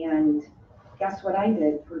 And guess what I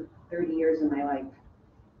did for 30 years of my life?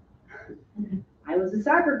 I was a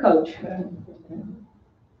soccer coach.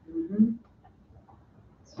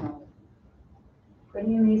 So,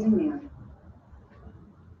 pretty amazing man.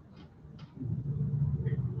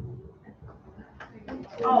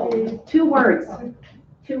 Oh, 2 words.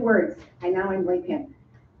 2 words. I know I'm blanking.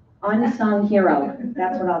 Unsung hero.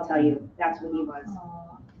 That's what I'll tell you. That's what he was.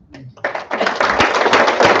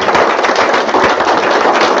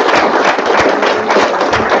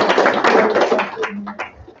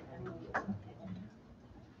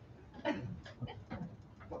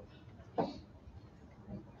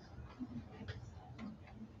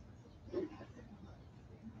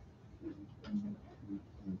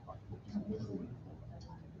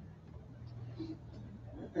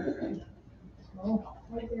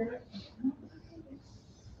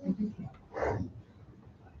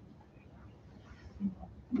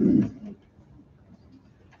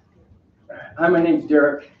 Hi, my name's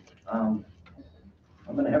Derek. I'm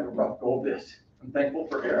going to have a rough go of this. I'm thankful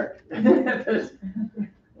for Eric.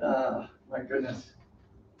 My goodness.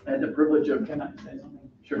 I had the privilege of. Can I say something?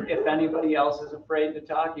 Sure. If anybody else is afraid to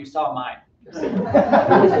talk, you saw mine. It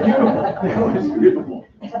was beautiful.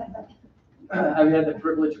 I've had the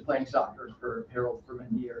privilege of playing soccer for Harold for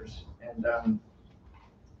many years. And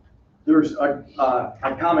there's a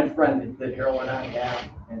common friend that Harold and I have,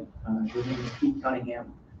 and his name is Keith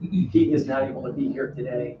Cunningham. Keith is not able to be here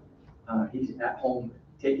today. He's at home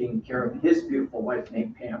taking care of his beautiful wife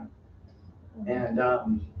named Pam.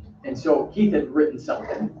 And so Keith had written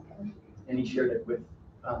something, and he shared it with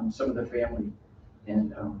some of the family.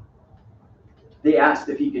 And they asked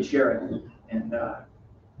if he could share it, and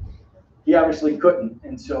he obviously couldn't.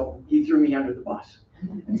 And so he threw me under the bus.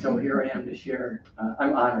 And so here I am to share.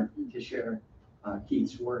 I'm honored to share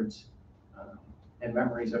Keith's words and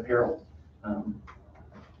memories of Harold.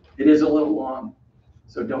 It is a little long,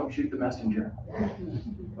 so don't shoot the messenger.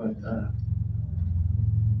 But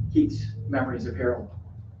Keith's memories of Harold.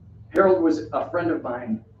 Harold was a friend of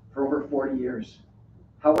mine for over 40 years.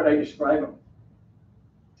 How would I describe him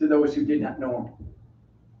to those who did not know him?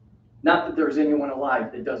 Not that there's anyone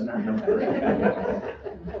alive that does not know him.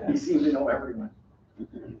 He seemed to know everyone.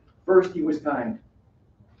 First, he was kind.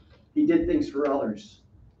 He did things for others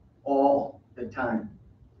all the time.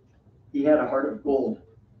 He had a heart of gold.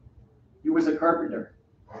 He was a carpenter.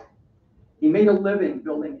 He made a living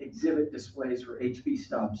building exhibit displays for H.B.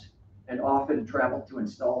 Stubbs and often traveled to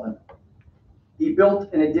install them. He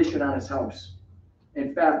built an addition on his house.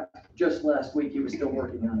 In fact, just last week, he was still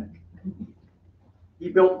working on it. He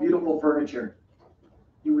built beautiful furniture.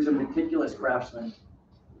 He was a meticulous craftsman.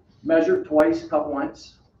 Measure twice, cut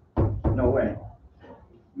once? No way.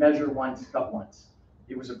 Measure once, cut once.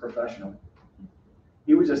 He was a professional.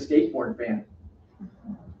 He was a skateboard fan.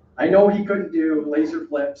 I know he couldn't do laser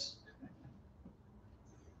flips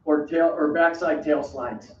or backside tail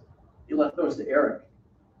slides. He left those to Eric.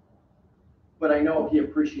 But I know he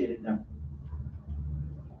appreciated them.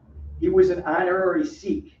 He was an honorary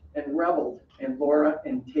Sikh and reveled in Laura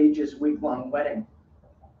and Tage's week-long wedding.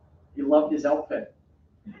 He loved his outfit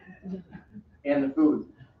and the food.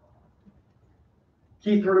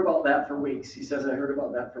 Keith heard about that for weeks. He says, I heard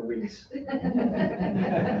about that for weeks.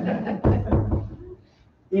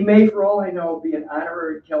 He may, for all I know, be an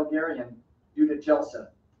honorary Calgarian due to Chelsea.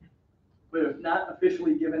 But if not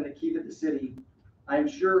officially given the key to the city, I am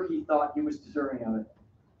sure he thought he was deserving of it.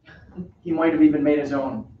 He might have even made his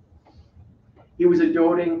own. He was a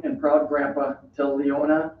doting and proud grandpa to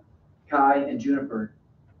Leona, Kai, and Juniper.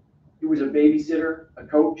 He was a babysitter, a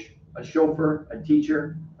coach, a chauffeur, a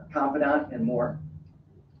teacher, a confidant, and more.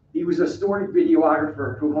 He was a storied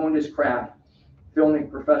videographer who honed his craft, filming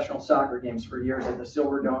professional soccer games for years at the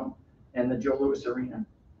Silver Dome and the Joe Louis Arena.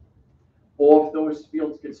 All of those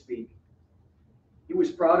fields could speak. He was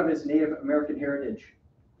proud of his Native American heritage.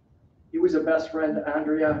 He was a best friend to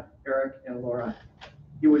Andrea, Eric, and Laura.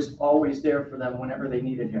 He was always there for them whenever they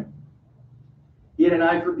needed him. He had an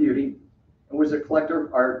eye for beauty and was a collector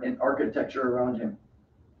of art and architecture around him.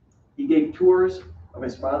 He gave tours of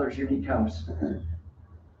his father's unique house.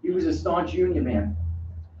 He was a staunch union man,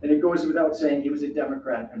 and it goes without saying he was a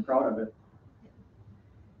Democrat and proud of it.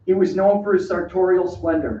 He was known for his sartorial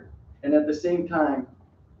splendor, and at the same time,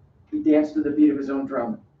 he danced to the beat of his own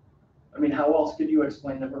drum. I mean, how else could you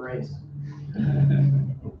explain the berets?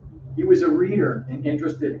 He was a reader and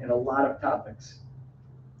interested in a lot of topics.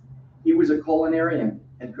 He was a culinarian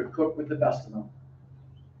and could cook with the best of them.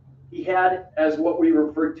 He had, as what we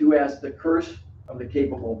refer to as the curse of the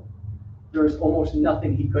capable. There was almost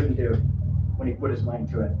nothing he couldn't do when he put his mind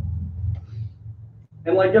to it.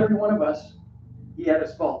 And like every one of us, he had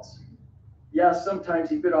his faults. Yes, sometimes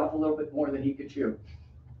he bit off a little bit more than he could chew,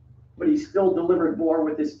 but he still delivered more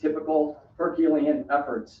with his typical Herculean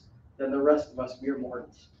efforts than the rest of us mere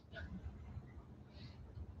mortals.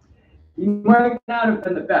 He might not have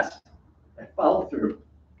been the best at follow through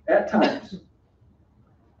at times,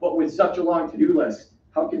 but with such a long to-do list,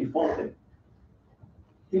 how can you fault him?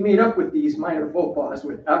 He made up with these minor faux pas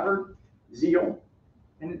with effort, zeal,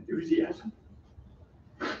 and enthusiasm.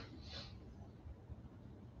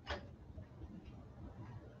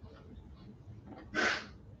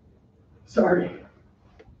 Sorry.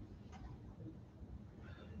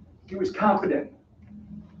 He was confident,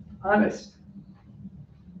 honest,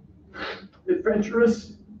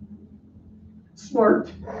 adventurous, smart,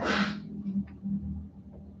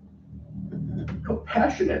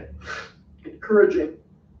 compassionate, encouraging,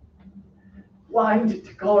 blind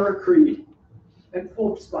to color or creed, and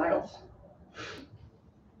full of smiles.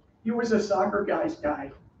 He was a soccer guy's guy.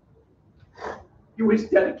 He was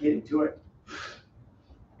dedicated to it.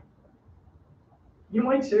 You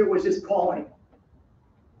might say it was his calling,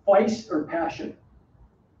 vice or passion.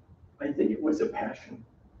 I think it was a passion,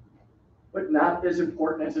 but not as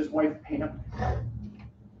important as his wife, Pam.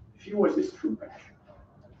 She was his true passion.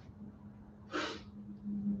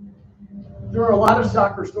 There are a lot of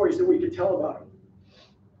soccer stories that we could tell about him.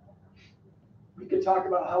 We could talk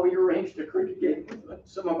about how he arranged a cricket game with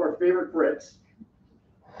some of our favorite Brits,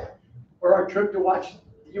 or our trip to watch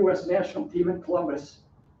the U.S. national team in Columbus,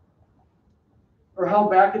 or how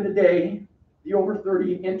back in the day, the over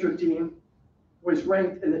 30 inter team was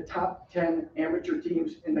ranked in the top 10 amateur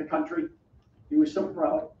teams in the country. He was so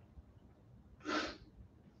proud.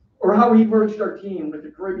 Or how he merged our team with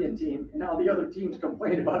the Caribbean team, and how the other teams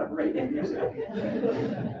complained about him rating music.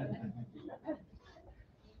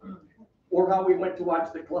 Or how we went to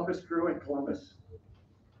watch the Columbus Crew in Columbus.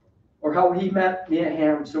 Or how he met Mia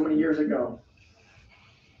Hamm so many years ago.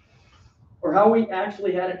 Or how we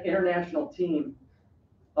actually had an international team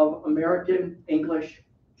of American, English,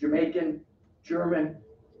 Jamaican, German,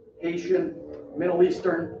 Haitian, Middle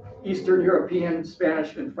Eastern, Eastern European,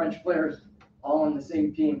 Spanish, and French players all on the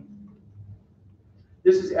same team.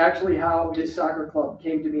 This is actually how his soccer club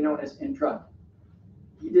came to be known as Intra.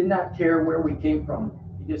 He did not care where we came from.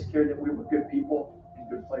 He just cared that we were good people and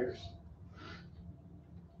good players.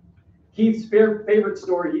 Keith's favorite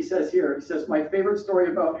story, he says here, he says, my favorite story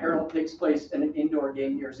about Harold takes place in an indoor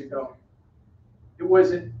game years ago. It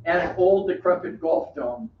was at an old decrepit golf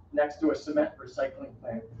dome next to a cement recycling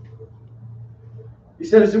plant. He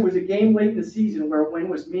says it was a game late in the season where a win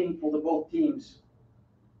was meaningful to both teams.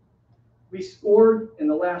 We scored in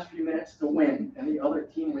the last few minutes to win, and the other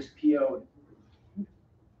team was PO'd.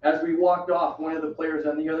 As we walked off, one of the players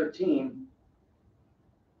on the other team,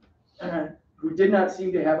 who did not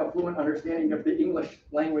seem to have a fluent understanding of the English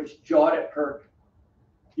language, jawed at Kirk.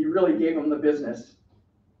 He really gave him the business.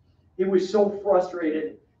 He was so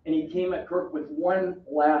frustrated, and he came at Kirk with one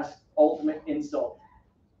last ultimate insult.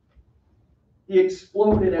 He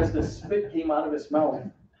exploded as the spit came out of his mouth.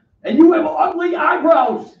 And you have ugly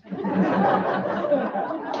eyebrows!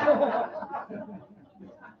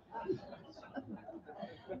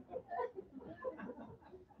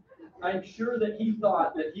 I'm sure that he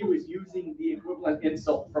thought that he was using the equivalent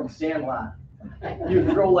insult from Sandlot. You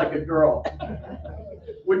throw like a girl,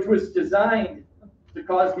 which was designed to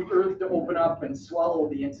cause the earth to open up and swallow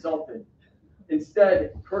the insulted.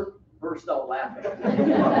 Instead, Kirk burst out laughing.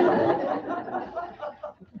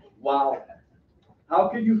 Wow. How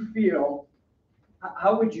would you feel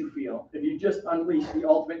if you just unleashed the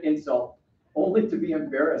ultimate insult, only to be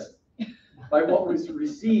embarrassed by what was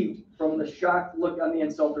received? From the shocked look on the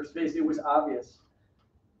insulter's face, it was obvious.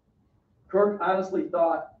 Kirk honestly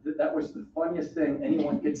thought that was the funniest thing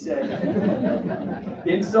anyone could say.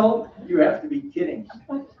 Insult? You have to be kidding.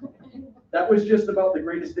 That was just about the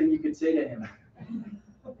greatest thing you could say to him.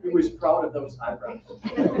 He was proud of those eyebrows.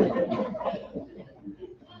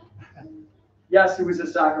 Yes, he was a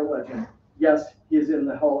soccer legend. Yes, he is in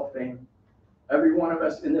the Hall of Fame. Every one of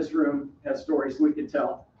us in this room has stories we could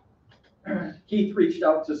tell. Keith reached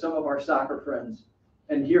out to some of our soccer friends,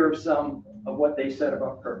 and here are some of what they said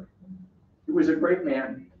about Kirk. He was a great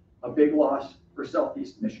man, a big loss for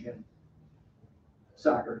Southeast Michigan.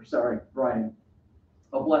 Brian.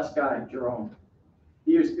 A blessed guy, Jerome.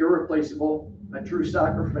 He is irreplaceable, a true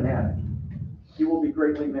soccer fanatic. He will be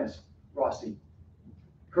greatly missed, Rossi.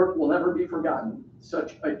 Kirk will never be forgotten.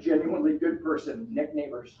 Such a genuinely good person, Nick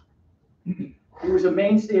Neighbors. He was a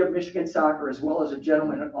mainstay of Michigan soccer as well as a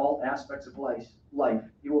gentleman in all aspects of life.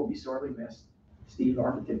 He will be sorely missed, Steve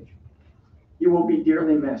Armitage. He will be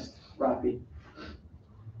dearly missed, Rafi.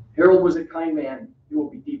 Harold was a kind man. He will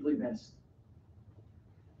be deeply missed.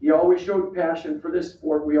 He always showed passion for this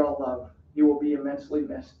sport we all love. He will be immensely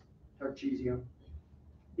missed, Tarchisio.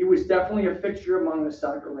 He was definitely a fixture among the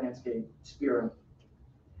soccer landscape, Spiro.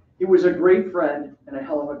 He was a great friend and a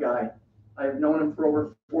hell of a guy. I have known him for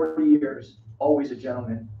over 40 years, always a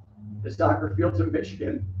gentleman. The soccer fields of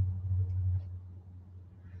Michigan.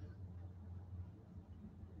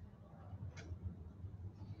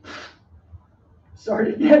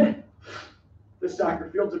 Sorry again. The soccer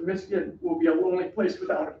fields of Michigan will be a lonely place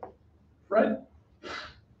without him. Fred.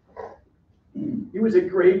 He was a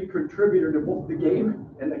great contributor to both the game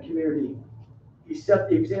and the community. He set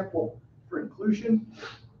the example for inclusion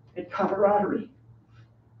and camaraderie.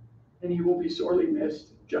 And he will be sorely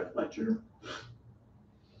missed, Jeff Fletcher.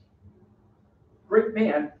 Great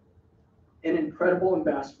man, an incredible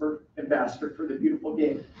ambassador for the beautiful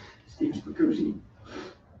game, Steve Spacuzzi.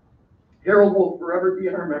 Harold will forever be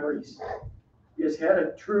in our memories. He has had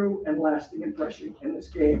a true and lasting impression in this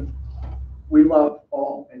game we love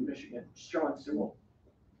all in Michigan, Sean Sewell.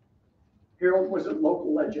 Harold was a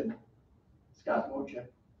local legend, Scott Mocha.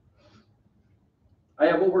 I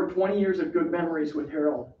have over 20 years of good memories with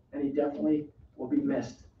Harold, and he definitely will be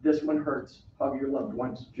missed. This one hurts. Hug your loved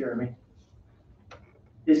ones, Jeremy.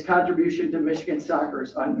 His contribution to Michigan soccer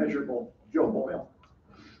is unmeasurable, Joe Boyle.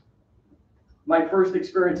 My first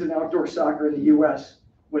experience in outdoor soccer in the U.S.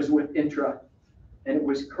 was with Intra, and it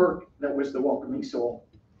was Kirk that was the welcoming soul.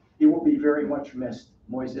 He will be very much missed,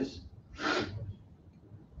 Moises.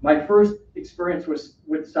 My first experience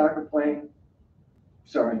with soccer playing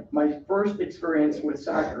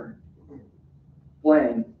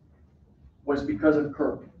was because of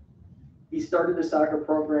Kirk. He started the soccer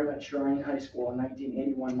program at Shrine High School in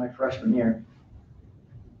 1981, my freshman year.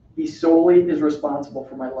 He solely is responsible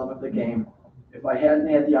for my love of the game. If I hadn't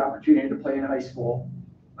had the opportunity to play in high school,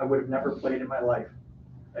 I would have never played in my life.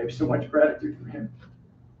 I have so much gratitude for him.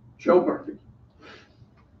 Joe Murphy.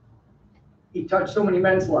 He touched so many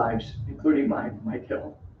men's lives, including mine, Mike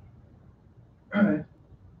Hill.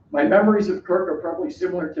 My memories of Kirk are probably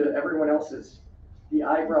similar to everyone else's. The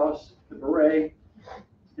eyebrows, the beret,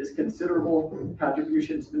 his considerable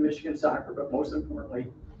contributions to Michigan soccer, but most importantly,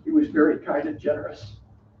 he was very kind and generous.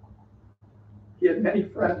 He had many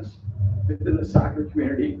friends within the soccer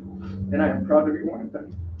community, and I am proud to be one of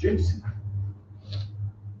them. Jason.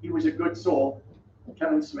 He was a good soul.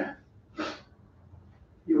 Kevin Smith.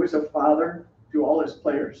 He was a father to all his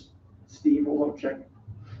players. Steve Wolochek.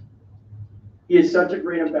 He is such a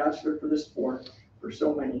great ambassador for the sport, for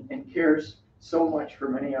so many, and cares so much for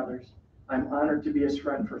many others. I'm honored to be his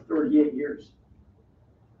friend for 38 years.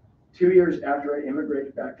 2 years after I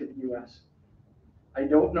immigrated back to the U.S. I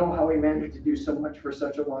don't know how he managed to do so much for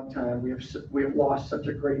such a long time. We have lost such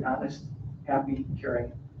a great, honest, happy,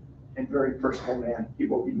 caring, and very personal man. He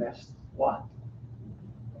will be missed. Wow.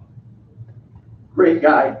 Great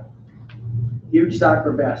guy, huge soccer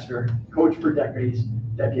ambassador, coach for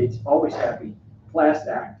decades, always happy, class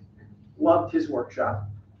act, loved his workshop,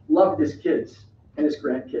 loved his kids and his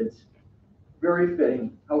grandkids. Very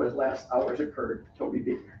fitting how his last hours occurred, Toby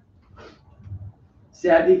Baker.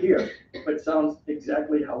 Sad to hear, but sounds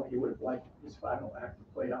exactly how he would have liked his final act to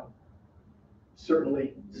play out.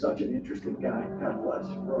 Certainly such an interesting guy. God bless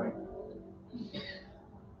Roy.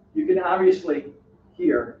 You can obviously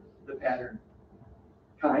hear the pattern.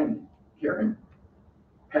 Kind, caring,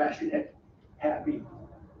 passionate, happy,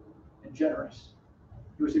 and generous.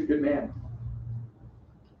 He was a good man.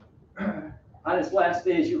 On his last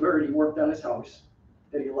days, you heard he worked on his house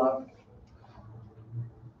that he loved.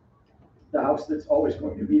 The house that's always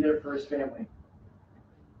going to be there for his family.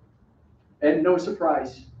 And no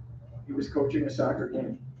surprise, he was coaching a soccer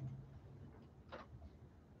game.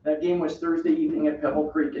 That game was Thursday evening at Pebble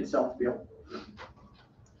Creek in Southfield.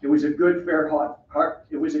 It was a good, fair,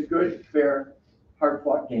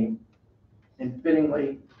 hard-fought game. And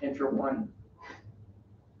fittingly, Inter won.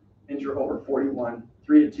 Inter over 41,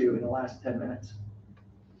 3-2 in the last 10 minutes.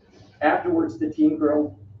 Afterwards, the team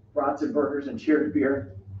grilled brats and burgers and cheered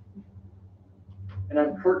beer. And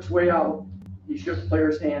on Kirk's way out, he shook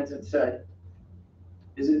players' hands and said,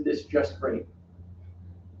 "Isn't this just great?"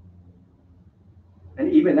 And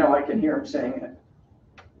even now I can hear him saying it.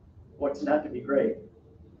 What's not to be great?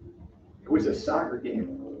 It was a soccer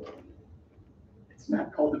game. It's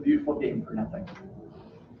not called the beautiful game for nothing.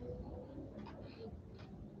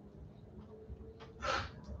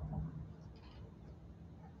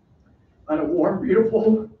 On a warm,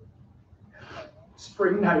 beautiful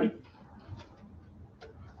spring night,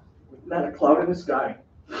 with not a cloud in the sky,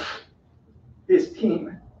 his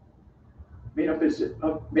team, made up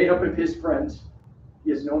of his friends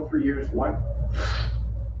he has known for years, won.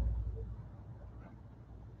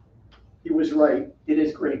 He was right. It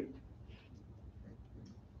is great.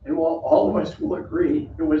 And while all of us will agree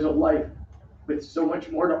it was a life with so much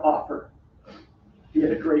more to offer, he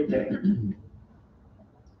had a great day.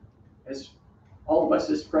 As all of us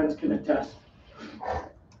as friends can attest,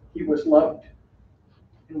 he was loved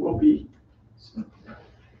and will be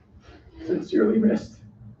sincerely missed.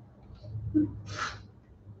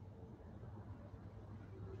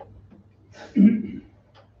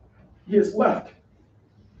 He has left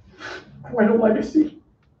quite a legacy.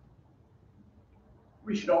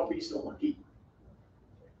 We should all be so lucky.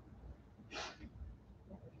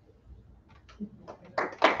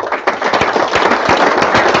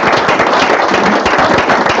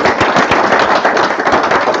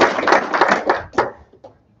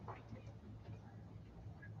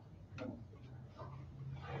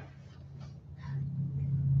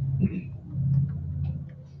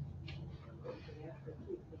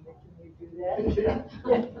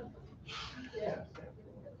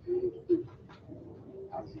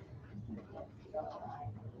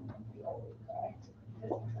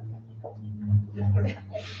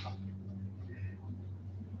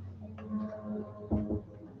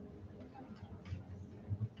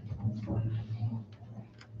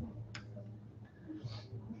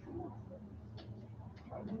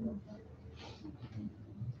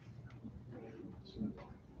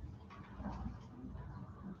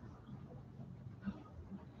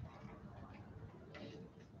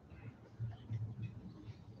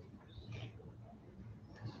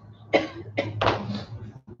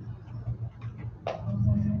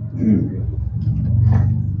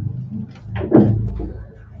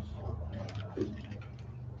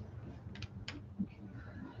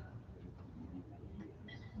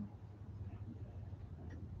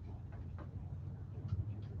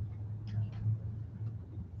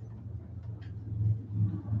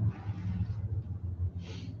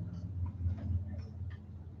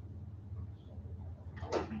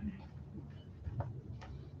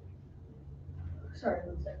 Sorry,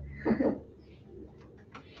 one second.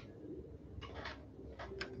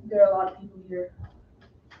 There are a lot of people here.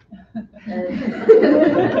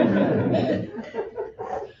 And,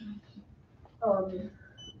 I'm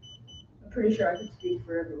pretty sure I can speak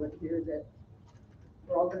for everyone here that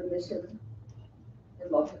we're all gonna miss him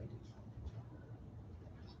and love him.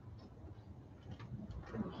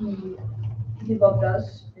 He loved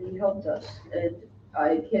us and he helped us, and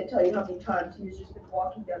I can't tell you how many times he's just been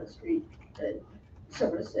walking down the street and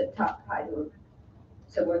someone has said hi to him,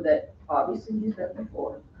 someone that obviously he's met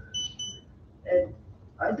before. And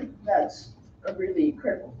I think that's a really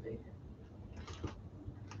incredible thing.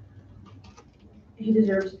 He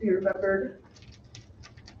deserves to be remembered.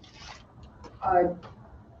 I'm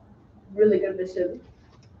really gonna miss him.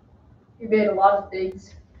 He made a lot of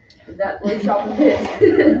things in that workshop of his.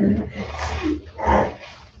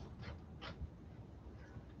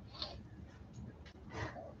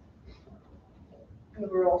 We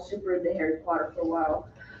were all super into Harry Potter for a while,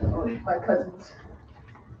 my cousins.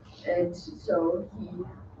 And so he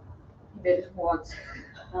made his wands.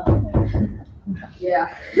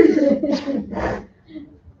 Yeah.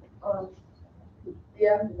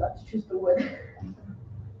 Yeah, we got to choose the wood.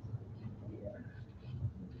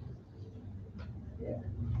 Yeah.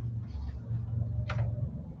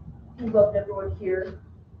 He loved everyone here.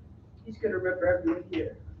 He's gonna remember everyone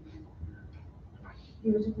here. He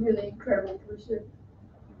was a really incredible person.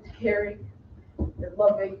 He was caring and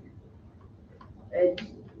loving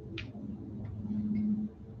and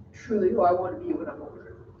truly who I want to be when I'm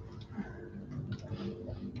older.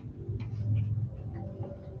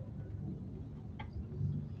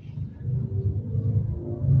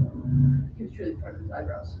 He was truly proud of his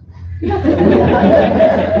eyebrows.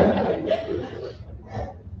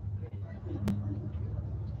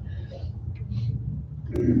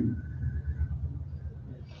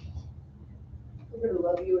 We're gonna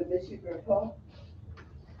love you and miss you, Grandpa.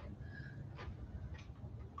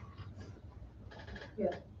 Yeah.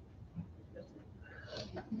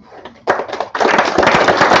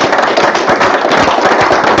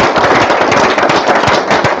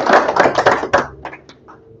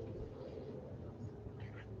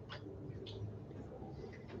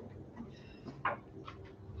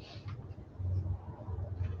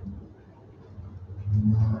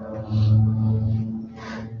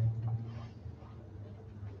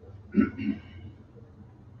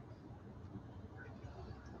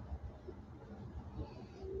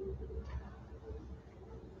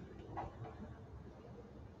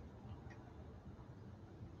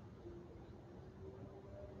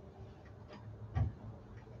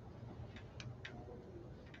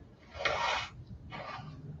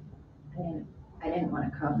 I didn't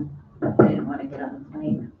want to come. I didn't want to get on the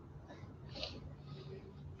plane.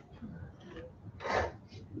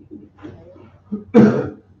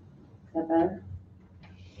 Is that better?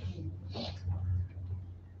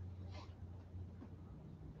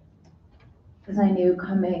 Because I knew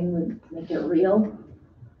coming would make it real,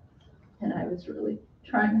 and I was really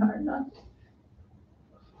trying hard not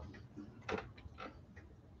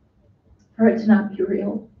for it to not be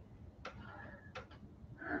real.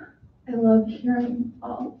 I love hearing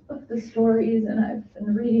all of the stories, and I've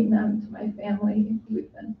been reading them to my family.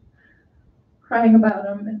 We've been crying about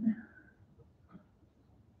them, and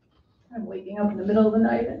I'm waking up in the middle of the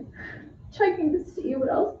night and checking to see what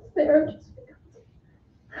else is there, just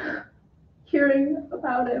because hearing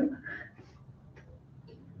about him.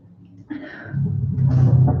 I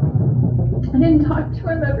didn't talk to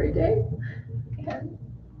him every day,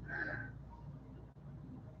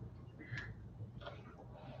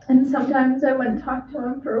 and sometimes I wouldn't talk to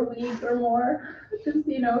him for a week or more, because,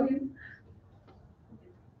 you know,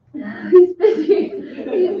 he's busy.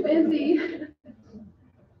 He's busy.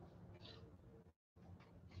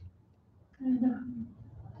 And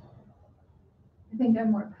I think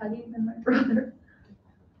I'm more petty than my brother,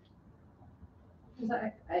 because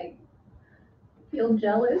I feel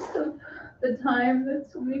jealous of the time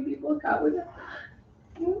that so many people got with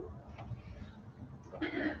him.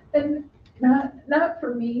 And not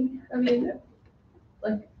for me. I mean,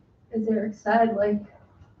 like, as Eric said, like,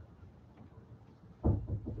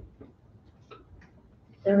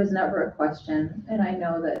 there was never a question, and I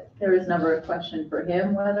know that there was never a question for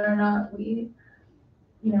him whether or not we,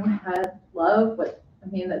 you know, had love, but I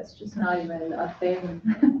mean, that's just not even a thing.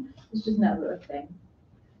 It's just never a thing.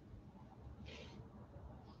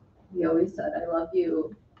 We always said, I love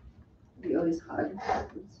you. We always hugged.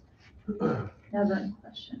 It was never in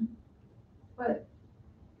question. But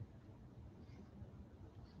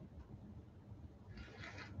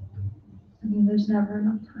I mean, there's never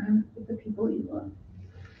enough time with the people you love.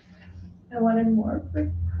 I wanted more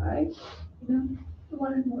for Kai, you know, I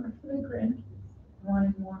wanted more for the grandkids. I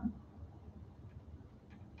wanted more.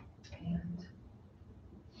 And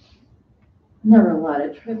there were a lot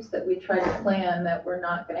of trips that we tried to plan that were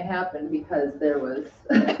not going to happen because there was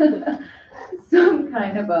some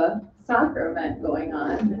kind of a soccer event going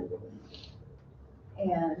on.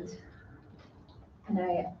 And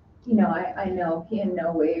I, you know, I know he in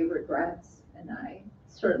no way regrets, and I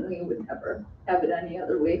certainly would never have it any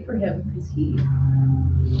other way for him, because he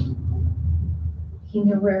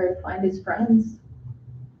knew where to find his friends.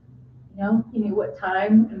 You know, he knew what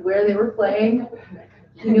time and where they were playing.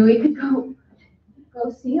 He knew he could go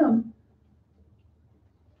see them.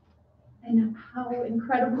 And how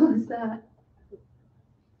incredible is that?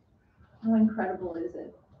 How incredible is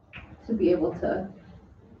it to be able to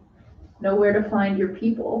know where to find your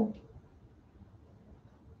people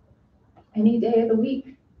any day of the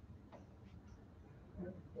week?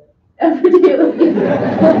 Every day of the week.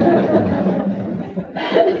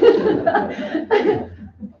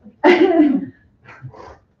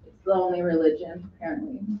 It's the only religion,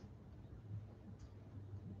 apparently.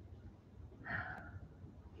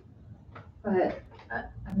 But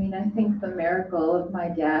I mean, I think the miracle of my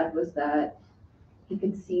dad was that he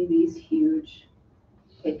could see these huge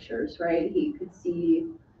pictures, right? He could see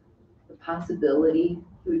the possibility.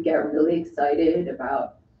 He would get really excited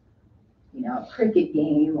about a cricket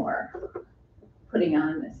game or putting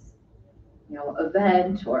on this,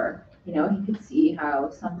 event, or, he could see how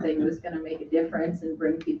something was going to make a difference and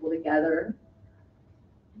bring people together.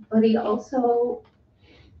 But he also,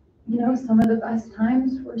 some of the best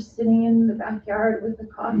times were sitting in the backyard with the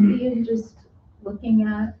coffee and just looking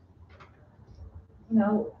at,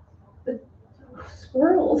 the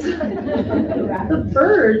squirrels, the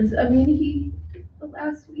birds. I mean,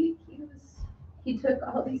 last week he took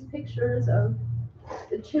all these pictures of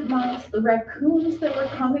the chipmunks, the raccoons that were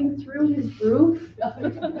coming through his roof of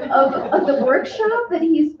the workshop that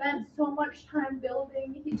he spent so much time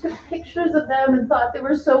building. He took pictures of them and thought they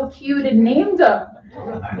were so cute and named them.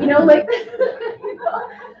 Like,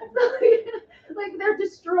 like they're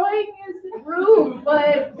destroying his roof,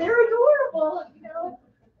 but they're adorable,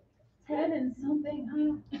 10 and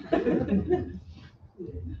something.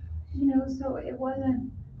 So it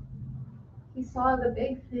wasn't, he saw the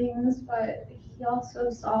big things, but he also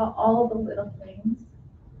saw all the little things,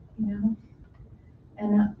 and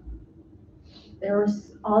there were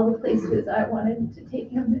all the places I wanted to take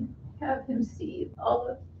him and have him see,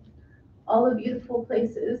 all the beautiful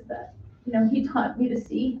places that, he taught me to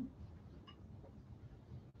see.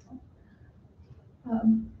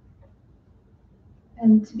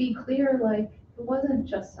 And to be clear, like, it wasn't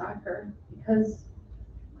just soccer, because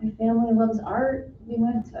my family loves art. We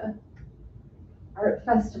went to art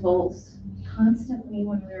festivals constantly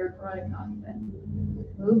when we were growing up, and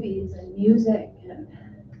movies and music, and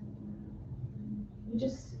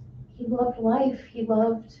he loved life. He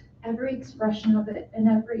loved every expression of it, and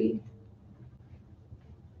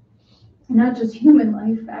not just human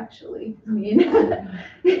life, actually. I mean, I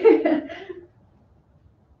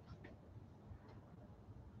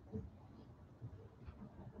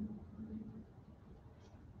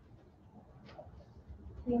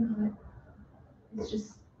think that it's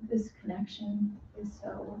just, this connection is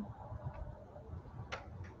so,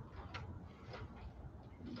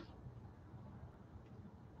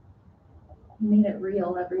 he made it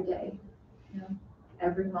real every day,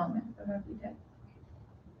 every moment of every day.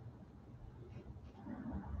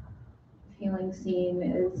 Feeling seen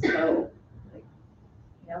is so,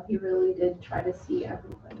 like, he really did try to see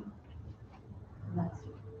everybody. And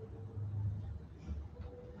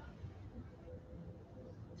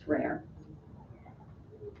it's rare.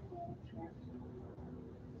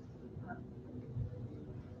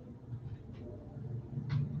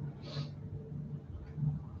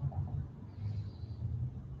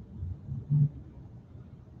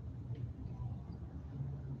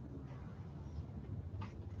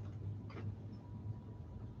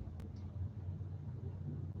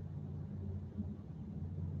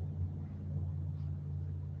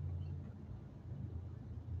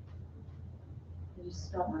 I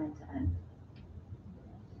just don't want it to end.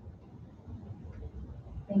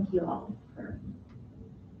 Thank you all for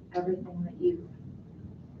everything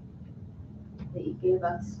that you gave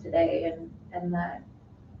us today, and that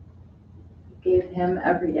you gave him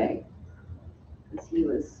every day, because he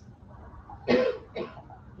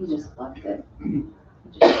just loved it. He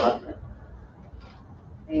just loved it.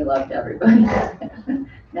 And he loved everybody. And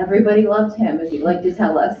everybody loved him, as he'd like to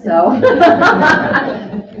tell us, so.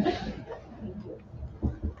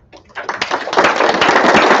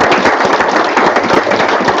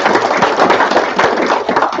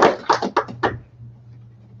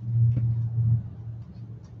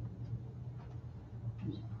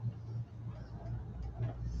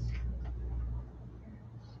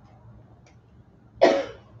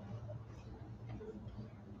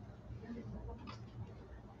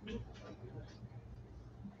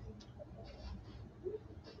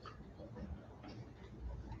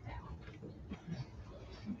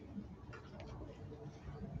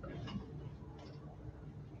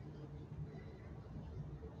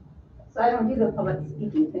 So I don't do the public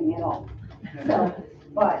speaking thing at all. So,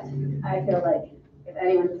 but I feel like if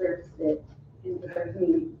anyone deserves it, and deserves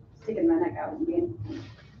me sticking my neck out and being,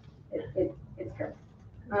 it's Kirk.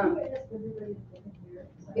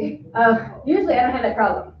 Usually I don't have that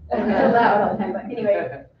problem. I'm not loud all the time, but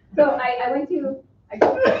anyway. So I went to,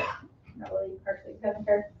 not really partially because of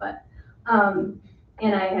Kirk, but, and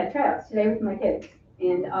I had tryouts today with my kids.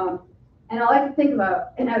 And all I could think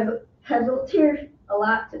about, and I had a little tear a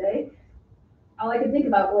lot today, all I could think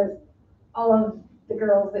about was all of the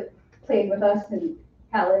girls that played with us in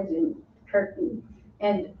college and Kirk,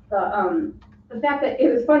 and the fact that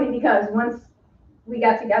it was funny because once we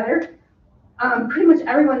got together, pretty much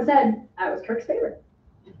everyone said I was Kirk's favorite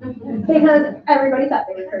because everybody thought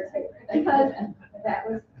they were Kirk's favorite because that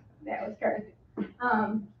was Kirk.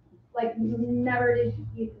 like never did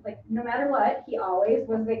he, like, no matter what, he always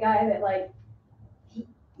was the guy that like,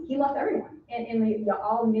 he loved everyone. And you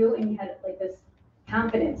all knew, and he had like this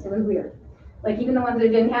confidence. It was weird. Like even the ones that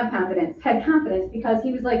didn't have confidence had confidence because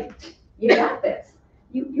he was like, you got this.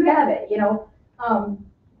 You have it, you know.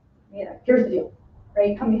 Here's the deal,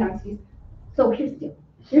 right? Come behind sees. So here's the deal.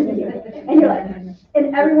 Here's the deal. And you're like,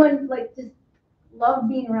 and everyone like just loved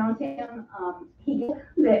being around him. He gets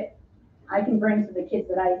that I can bring to the kids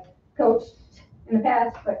that I coached in the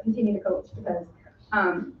past, but continue to coach because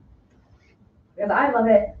I love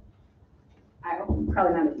it. I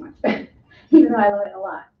probably not as much, even though I love it a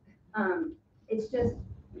lot. It's just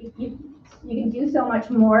you can do so much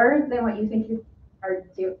more than what you think you are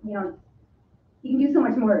doing. You know, you can do so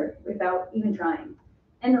much more without even trying.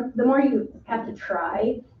 And the more you have to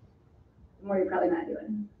try, the more you're probably not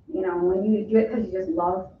doing. You know, when you do it because you just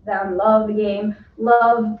love them, love the game,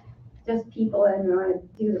 love just people, and you want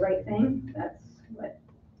to do the right thing. That's what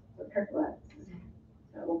Kirkwood is.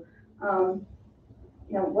 So,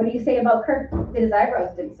 you know, what do you say about Kirk that his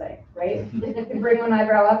eyebrows didn't say, right? You can bring one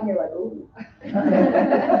eyebrow up and you're like, ooh,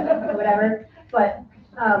 whatever. But,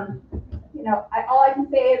 you know, all I can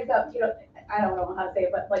say is that, you know, I don't know how to say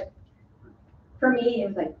it, but like, for me, it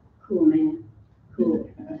was like, cool man, cool.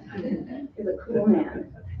 He was a cool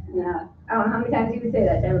man. Yeah, I don't know how many times you could say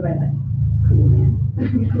that to everybody, like, cool man,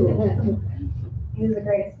 cool. He was the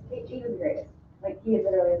greatest. He was the greatest. Like, he is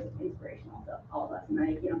literally inspirational to all of us. And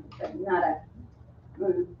I, you know, not a, I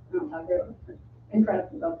don't talk about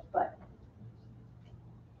incredible, but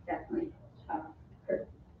definitely Kurt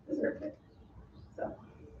deserved it. So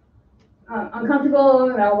uncomfortable,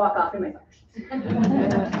 and I'll walk off in my socks.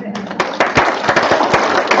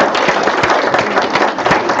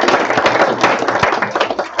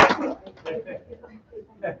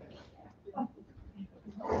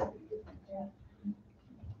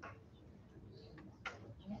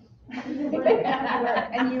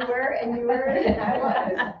 And you were, and I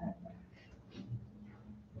was.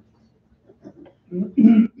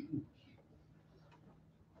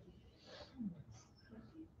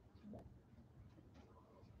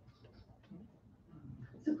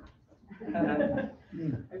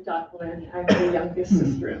 I'm Jacqueline. I'm the youngest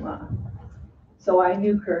sister-in-law. So I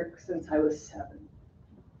knew Kirk since I was 7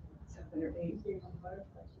 or 8.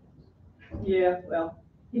 Yeah, well,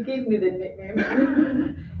 he gave me the nickname,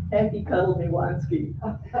 and he cuddled me Wansky.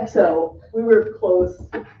 So we were close,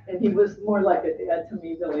 and he was more like a dad to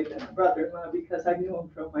me, really, than a brother-in-law because I knew him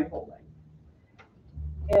from my whole life.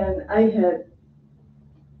 And I had,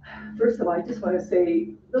 first of all, I just want to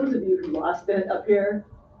say, those of you who lost it up here,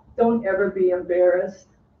 don't ever be embarrassed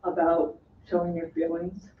about showing your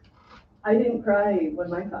feelings. I didn't cry when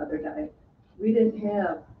my father died. We didn't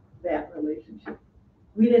have that relationship.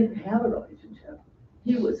 We didn't have a relationship.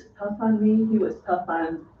 He was tough on me. He was tough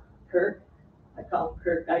on Kirk. I call him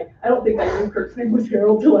Kirk. I don't think I knew Kirk's name was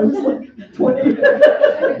Harold till I was like 20.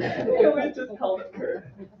 We just called him Kirk.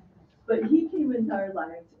 But he came into our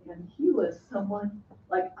lives, and he was someone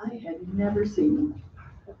like I had never seen.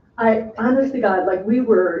 I, honest to God, like we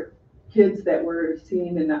were kids that were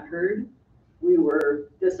seen and not heard. We were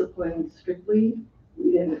disciplined strictly.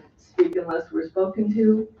 We didn't speak unless we were spoken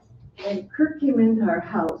to. And Kirk came into our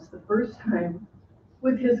house the first time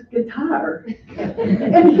with his guitar.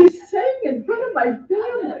 And he sang in front of my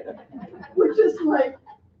family, which is like,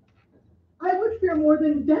 I would fear more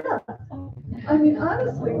than death. I mean,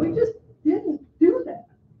 honestly, we just didn't do that.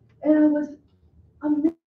 And I was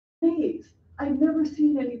amazed. I've never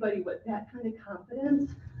seen anybody with that kind of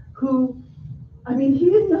confidence who, I mean, he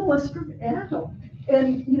didn't know us from Adam.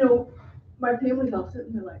 And, you know, my family's all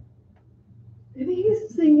sitting there like, and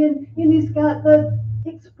he's singing, and he's got the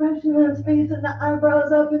expression on his face and the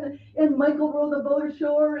eyebrows up, and Michael Row the Boat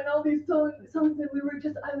Ashore and all these songs, and we were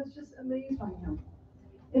just, I was just amazed by him.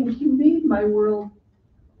 And he made my world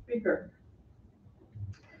bigger.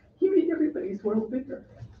 He made everybody's world bigger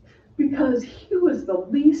because he was the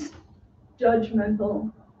least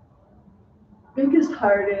judgmental, biggest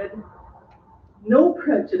hearted, no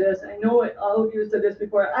prejudice. I know all of you said this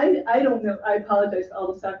before. I don't know. I apologize to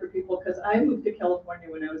all the soccer people because I moved to California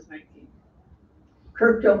when I was 19.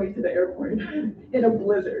 Kirk drove me to the airport in a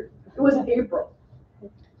blizzard. It was April.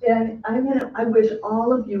 And I wish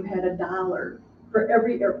all of you had $1 for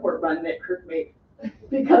every airport run that Kirk made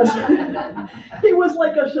because he was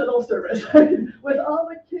like a shuttle service with all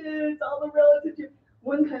the kids, all the relatives.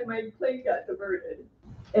 One time my plane got diverted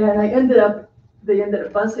and they ended up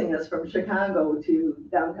busing us from Chicago to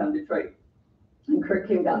downtown Detroit. And Kirk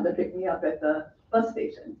came down to pick me up at the bus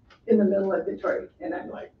station in the middle of Detroit. And I'm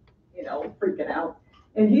like, you know, freaking out.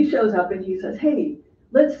 And he shows up and he says, hey,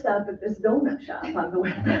 let's stop at this donut shop on the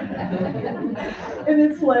way back. And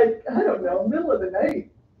it's like, I don't know, middle of the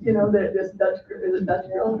night, you know, this Dutch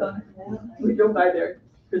girl donut. We drove by there,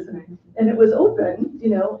 Chris and I, and it was open, you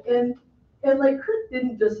know, and like Chris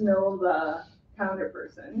didn't just know the counter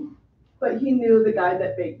person, but he knew the guy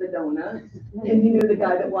that baked the donuts, and he knew the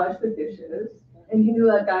guy that washed the dishes, and he knew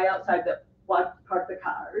that guy outside that parked the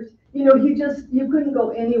cars. You know, you couldn't go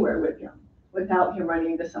anywhere with him without him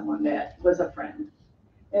running into someone that was a friend.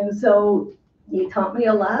 And so he taught me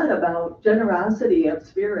a lot about generosity of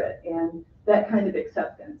spirit and that kind of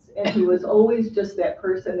acceptance. And he was always just that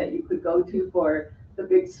person that you could go to for the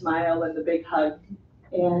big smile and the big hug.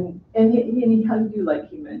 And he hugged you like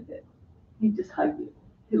he meant it. He just hugged you.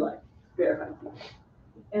 He like bear hugged you.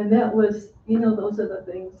 And that was, you know, those are the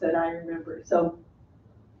things that I remember. So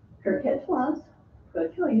Kirk had flaws. I'll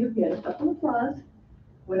tell you, he had a couple of flaws.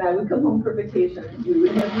 When I would come home for vacation, we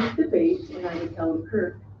would have these debates, and I would tell him,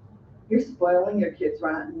 Kirk, you're spoiling your kids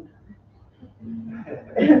rotten.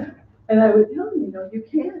 And I would tell him, you know, you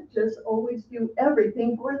can't just always do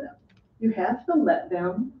everything for them. You have to let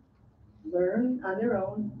them learn on their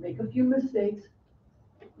own, make a few mistakes.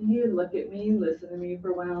 And he would look at me, listen to me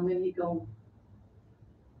for a while, and then he'd go,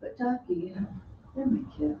 but Jackie, they're my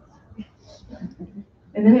kids.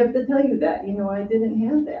 And I have to tell you that, you know, I didn't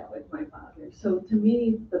have that with my father. So to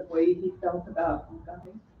me, the way he felt about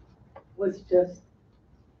God was just,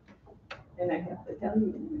 and I have to tell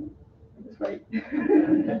you, he was right. He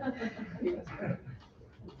was right.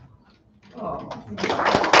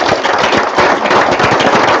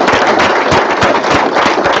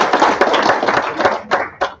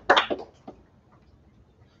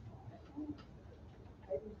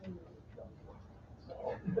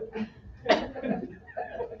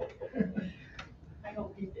 I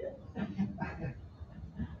hope he did.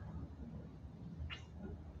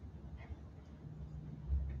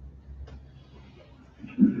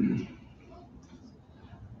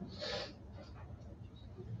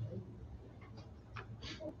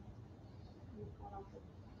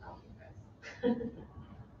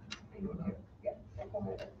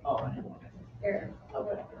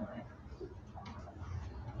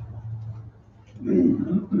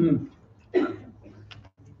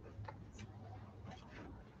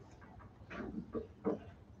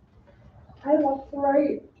 I love to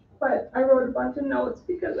write, but I wrote a bunch of notes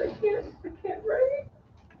because I can't write.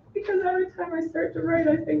 Because every time I start to write,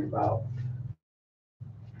 I think about,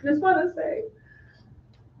 I just want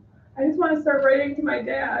to start writing to my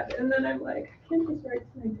dad. And then I'm like, I can't just write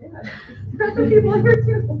to my dad. Other people here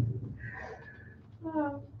too.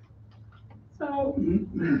 So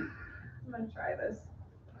I'm going to try this.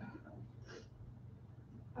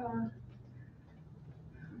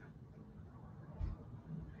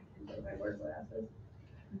 My word glasses.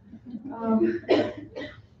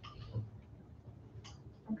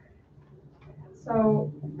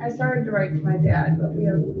 So I started to write to my dad, but I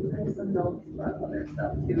have some notes about other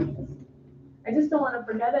stuff too. I just don't want to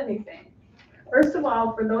forget anything. First of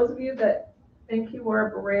all, for those of you that think he wore a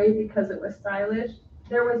beret because it was stylish,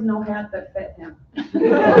 there was no hat that fit him.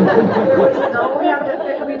 There was no hat that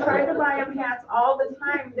fit him. We tried to buy him hats all the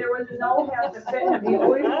time. There was no hat that fit him. He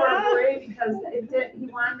always wore a beret because he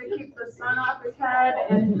wanted to keep the sun off his head,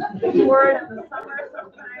 and he wore it in the summer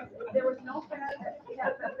sometimes. There was no hat that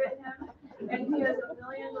fit him. And he has a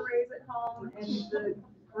million berets at home, and the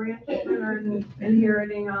grandchildren are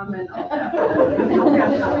inheriting them and all that.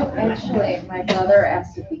 Actually, my brother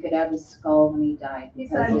asked if he could have his skull when he died. He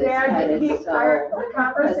said, his Dad, head is the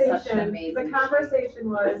amazing conversation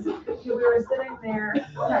was, we were sitting there.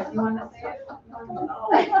 You want to say it?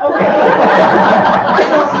 Okay.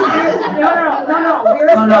 No,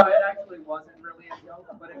 it actually wasn't really a joke,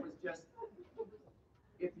 but it was just,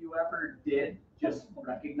 if you ever did just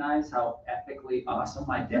recognize how epically awesome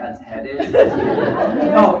my dad's head is.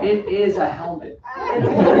 No, it is a helmet.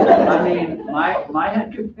 I mean, my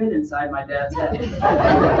head could fit inside my dad's head.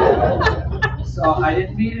 So I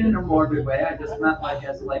didn't mean it in a morbid way. I just meant like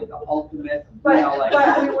as like the ultimate, but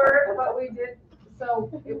we did. So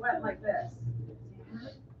it went like this.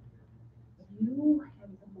 You have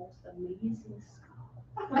the most amazing skull.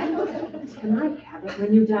 Can I have it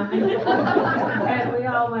when you die? And we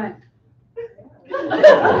all went. Did you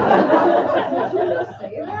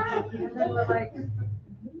say that? And then we're like,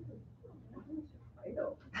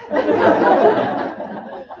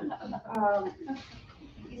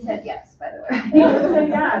 He said yes, by the way. he did say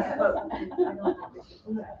yes, but I don't think we should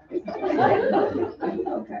do that.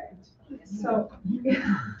 Okay.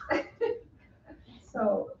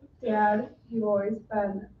 So, Dad, you've always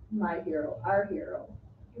been my hero, our hero.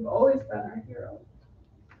 You've always been our hero.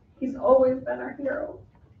 He's always been our hero.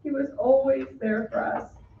 He was always there for us.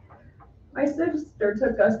 My sister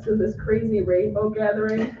took us to this crazy rainbow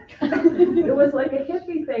gathering. It was like a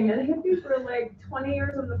hippie thing, and hippies were like 20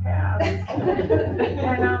 years in the past.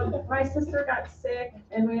 And my sister got sick,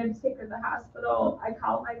 and we had to take her to the hospital. I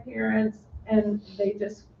called my parents, and they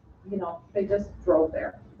just drove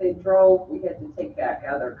there. They drove, we had to take back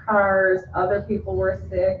other cars, other people were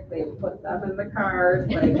sick, they put them in the cars,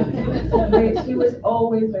 he was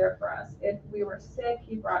always there for us. If we were sick,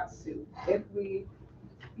 he brought soup. If we,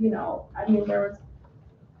 he would,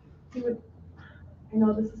 I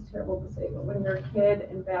know this is terrible to say, but when you're a kid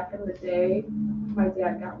and back in the day, my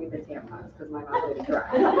dad got me the tampons because my mom didn't dry.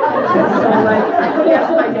 So I could ask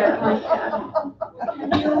my dad like that.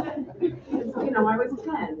 I was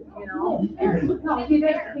 10, and no, he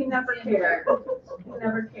never cared. He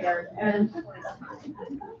never cared. And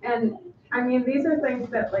these are things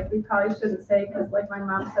that we probably shouldn't say because my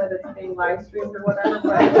mom said it's being live streamed or whatever,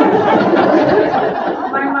 but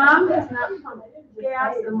my mom has not pumped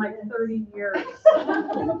gas in 30 years.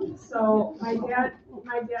 So my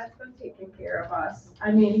dad's been taking care of us.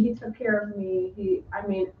 He took care of me.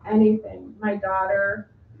 Anything. My daughter,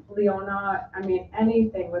 Leona,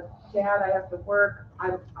 anything. With Dad, I have to work.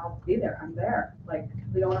 I'll be there. I'm there.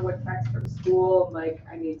 Leona would text from school,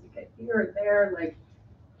 I need to get here or there.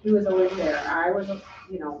 He was always there. I was,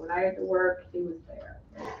 when I had to work, he was there.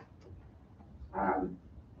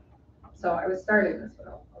 So I was starting this, but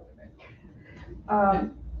I'll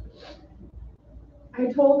I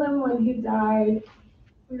told him when he died,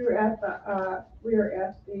 we were at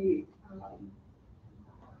the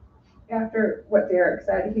after what Derek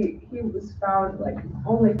said, he was found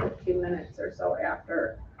only 15 minutes or so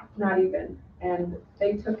after, not even, and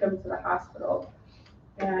they took him to the hospital.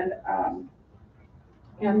 And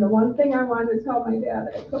the one thing I wanted to tell my dad,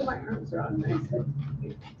 I put my arms around him and I said,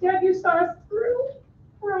 Dad, you saw us through.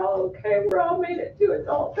 We're all okay. We're all made it to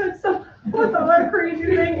adulthood. So with all our crazy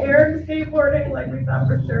thing, Eric skateboarding, we thought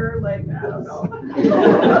for sure, I don't know.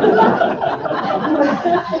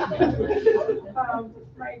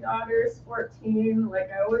 My daughter's 14.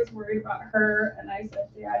 I always worried about her. And I said,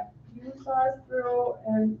 Dad, you saw us through,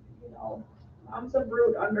 and Mom's a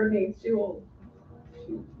brute underneath.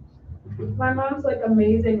 My mom's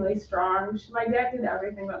amazingly strong. My dad did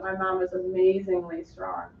everything, but my mom is amazingly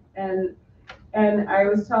strong. And I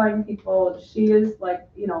was telling people, she is like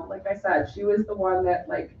I said, she was the one that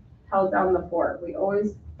held down the fort. We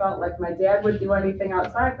always felt like my dad would do anything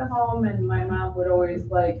outside the home, and my mom would always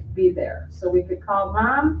be there. So we could call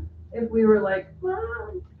Mom if we were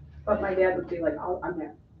Mom, but my dad would be oh, I'm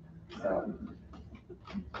there.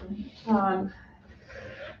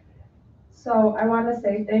 So I want to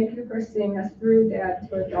say thank you for seeing us through, Dad,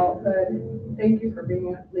 to adulthood. Thank you for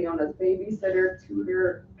being Leona's babysitter,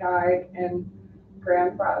 tutor, guide, and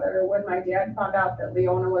grandfather. When my dad found out that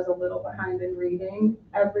Leona was a little behind in reading,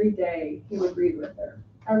 every day he would read with her.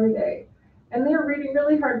 Every day. And they were reading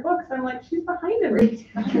really hard books. I'm like, she's behind in reading.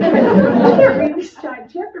 I can't read these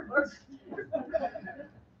giant chapter books.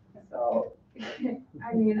 So,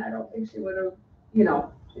 I don't think she would have,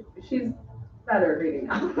 she's better reading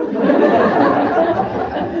now.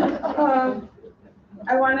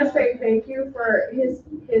 I want to say thank you for his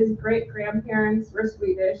great grandparents were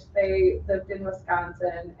Swedish. They lived in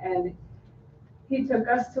Wisconsin, and he took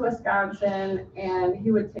us to Wisconsin, and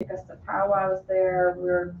he would take us to powwows there. We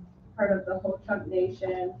were part of the Ho-Chunk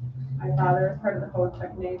Nation. My father is part of the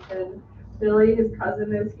Ho-Chunk Nation. Billy, his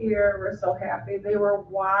cousin, is here. We're so happy. They were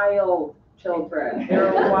wild children. They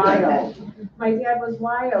were wild. My dad was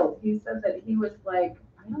wild. He said that he was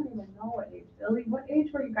I don't even know what age. Billy, what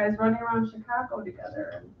age were you guys running around Chicago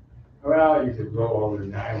together? Well, you could grow older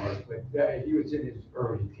than I was, but he was in his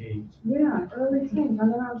early teens. Yeah, early teens,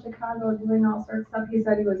 running around Chicago doing all sorts of stuff. He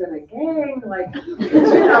said he was in a gang,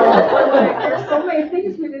 there's so many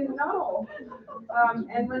things we didn't know.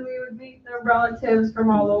 And when we would meet their relatives from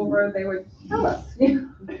all over, they would tell us.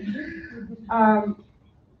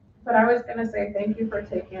 But I was gonna say thank you for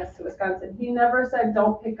taking us to Wisconsin. He never said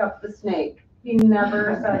don't pick up the snake. He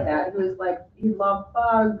never said that. He was he loved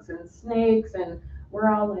bugs and snakes, and we're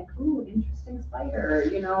all ooh, interesting spider,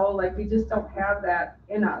 we just don't have that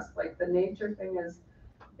in us. The nature thing is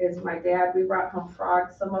my dad, we brought home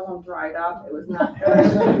frogs, some of them dried up, it was not good.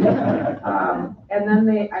 And then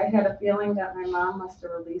I had a feeling that my mom must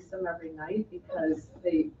have released them every night because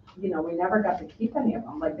we never got to keep any of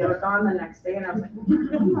them. They were gone the next day, and I was like,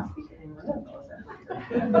 I must be getting rid of those.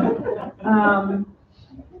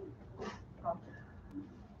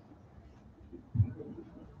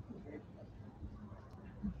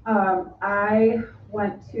 I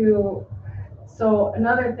went to So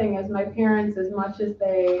another thing is my parents, as much as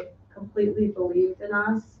they completely believed in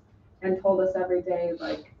us and told us every day,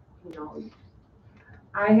 like, you know,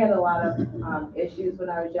 I had a lot of issues when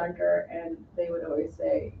I was younger, and they would always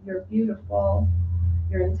say, "You're beautiful,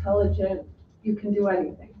 you're intelligent, you can do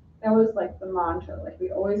anything." That was like the mantra. Like we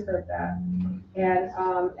always heard that.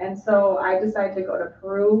 And so I decided to go to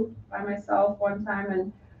Peru by myself one time,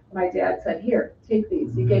 and my dad said, "Here, take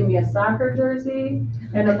these." He gave me a soccer jersey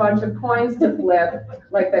and a bunch of coins to flip,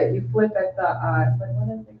 like that you flip at the what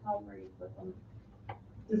is it called where you flip them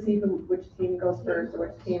to see which team goes first or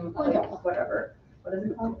which team whatever. What is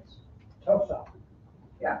it called? Toss-up.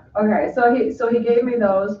 Yeah. Okay. So he gave me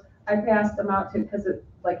those. I passed them out to because it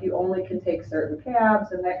like you only can take certain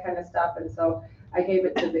cabs and that kind of stuff, and so I gave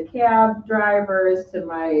it to the cab drivers, to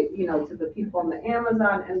my, you know, to the people on the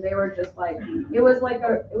Amazon, and they were just like, it was like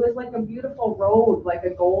a beautiful road, like a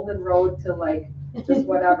golden road to like just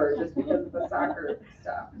whatever, just because of the soccer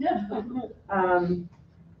stuff. I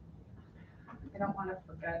don't want to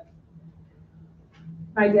forget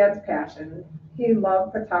my dad's passion. He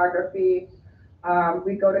loved photography.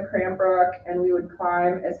 We'd go to Cranbrook and we would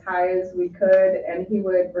climb as high as we could, and he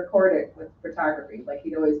would record it with photography. Like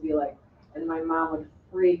he'd always be like, and my mom would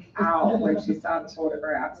freak out when she saw the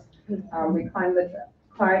photographs. We climbed the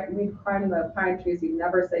pine trees. He'd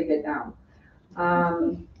never say get down.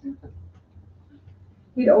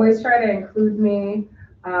 He'd always try to include me.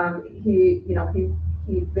 He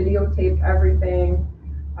videotaped everything.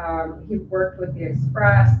 He worked with the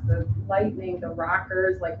Express, the Lightning, the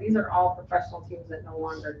Rockers. Like these are all professional teams that no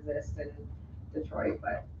longer exist in Detroit,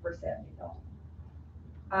 but we're sad they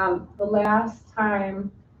don't. The last time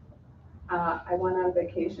I went on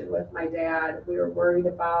vacation with my dad, we were worried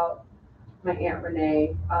about my Aunt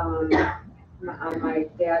Renee. On my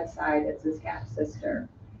dad's side, it's his half sister,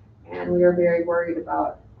 and we were very worried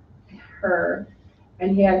about her.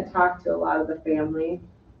 And he hadn't talked to a lot of the family.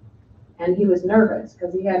 And he was nervous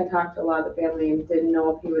because he hadn't talked to a lot of the family and didn't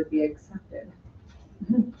know if he would be accepted.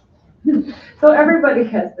 So everybody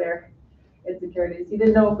has their insecurities. He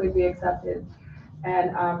didn't know if we'd be accepted.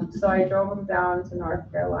 And so I drove him down to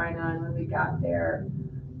North Carolina, and when we got there,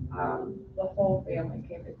 the whole family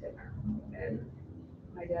came to dinner. And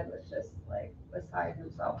my dad was just like beside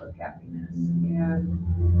himself with happiness.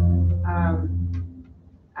 And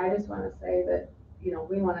I just want to say that, you know,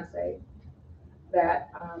 we want to say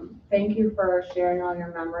that thank you for sharing all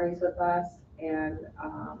your memories with us, and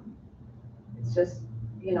it's just,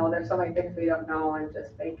 you know, there's so many things we don't know, and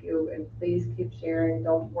just thank you, and please keep sharing.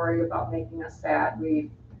 Don't worry about making us sad.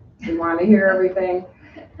 We want to hear everything.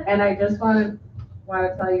 And I just want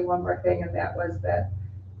to tell you one more thing, and that was that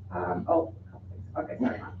sorry,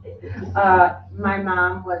 Mom. My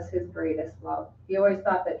mom was his greatest love. He always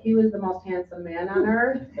thought that he was the most handsome man on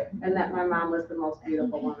earth, and that my mom was the most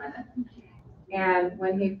beautiful woman. And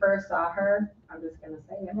when he first saw her, I'm just going to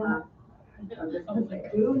say it, Mom. I'm just going to say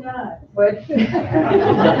it. Do not. But okay,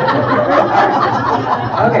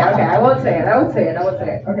 I won't say it. Okay, I won't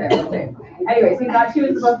say it. Anyways, he thought she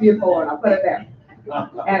was the most beautiful one. I'll put it there.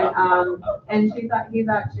 And he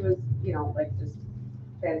thought she was, you know, like just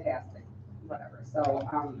fantastic, whatever. So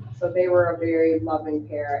they were a very loving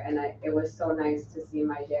pair, and it was so nice to see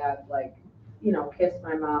my dad, like, you know, kiss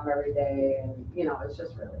my mom every day, and you know, it's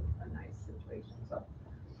just really a nice situation.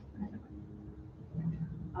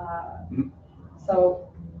 So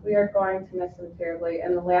we are going to miss him terribly.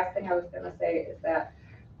 And the last thing I was going to say is that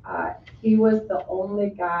he was the only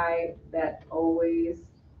guy that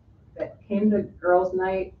came to girls'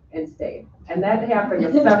 night and stayed. And that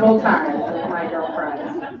happened several times with my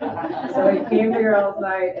girlfriends. So he came to girls'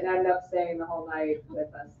 night and ended up staying the whole night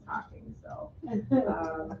with us talking. So,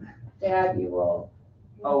 Dad, you will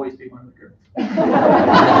Always be one of the girls. The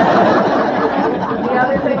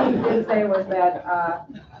other thing he did say was that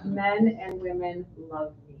men and women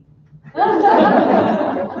love me.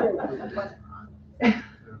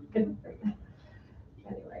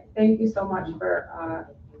 Anyway, thank you so much for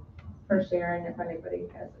sharing. If anybody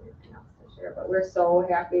has anything else to share, but we're so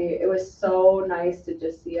happy. It was so nice to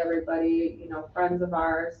just see everybody, you know, friends of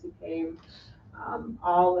ours who came,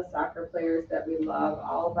 all the soccer players that we love,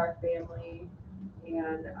 all of our family,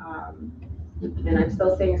 and I'm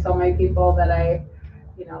still seeing so many people that I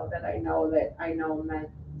know meant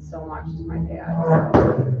so much to my dad.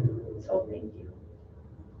 So thank you.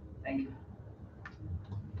 Thank you.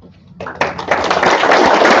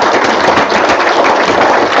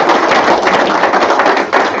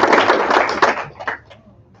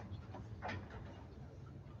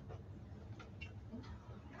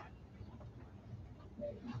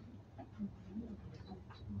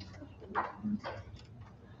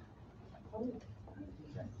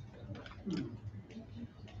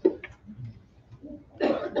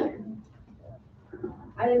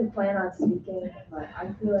 didn't plan on speaking, but I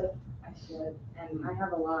feel like I should, and I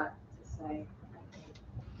have a lot to say. I think.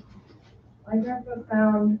 My grandpa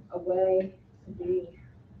found a way to be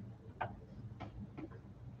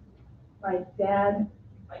my dad,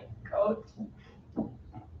 my coach, and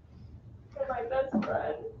my best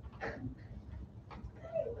friend.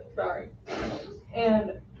 Sorry.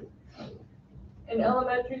 And in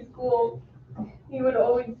elementary school, he would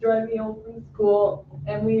always drive me home from school,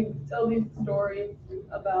 and we'd tell these stories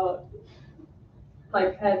about my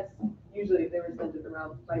pets. Usually they were centered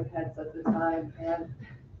around my pets at the time, and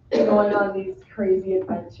going on these crazy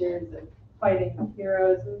adventures and fighting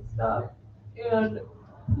heroes and stuff. And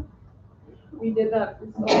we did that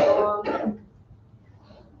for so long.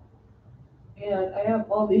 And I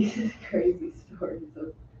have all these crazy stories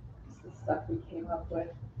of just the stuff we came up with.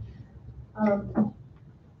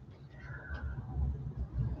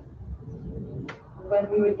 When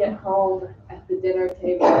we would get home at the dinner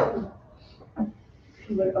table,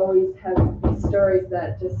 he would always have these stories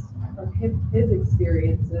that just from his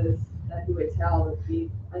experiences that he would tell would be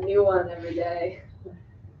a new one every day.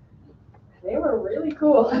 They were really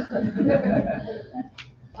cool. I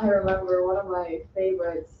remember one of my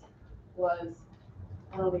favorites was,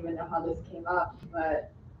 I don't even know how this came up,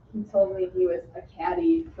 but he told me he was a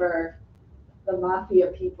caddy for the mafia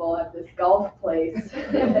people at this golf place.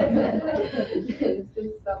 It's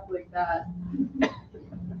just stuff like that.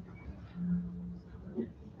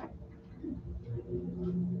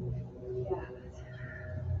 Yeah.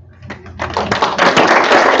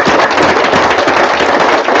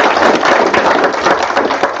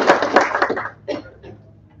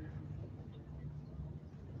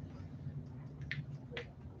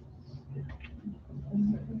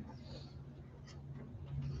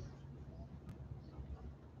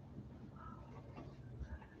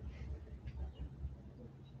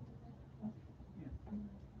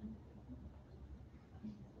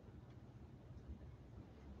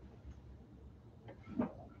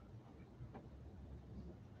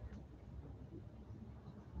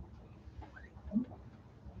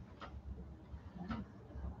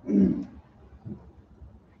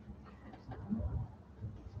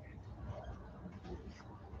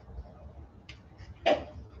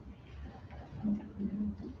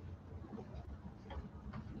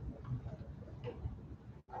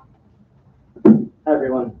 Hi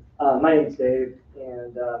everyone, my name's Dave,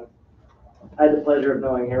 and I had the pleasure of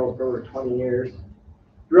knowing Harold for over 20 years.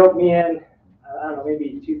 He roped me in, I don't know,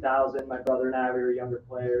 maybe 2000. My brother and I, we were younger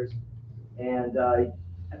players, and I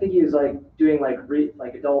think he was like doing like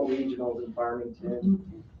adult regionals in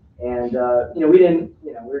Farmington, and we didn't,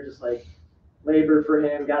 we were just like labored for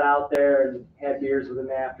him, got out there and had beers with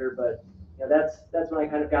him after, but that's when I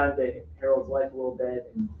kind of got into Harold's life a little bit.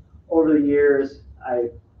 And over the years, I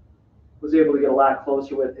was able to get a lot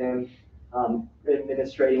closer with him,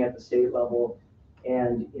 administrating at the state level.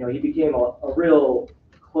 And, he became a real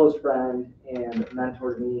close friend and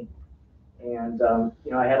mentor to me. And,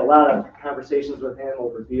 I had a lot of conversations with him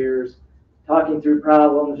over beers, talking through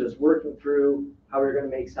problems, just working through how we were going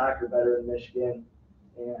to make soccer better in Michigan.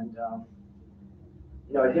 And,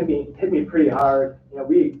 it hit me pretty hard.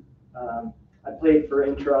 I played for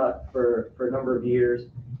Intra for a number of years.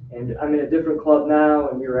 And I'm in a different club now,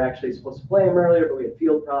 and we were actually supposed to play him earlier, but we had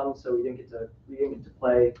field problems, so we didn't get to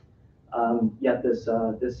play yet this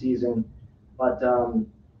season. But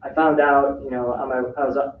I found out, I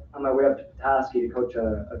was on my way up to Petoskey to coach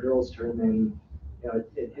a girls tournament.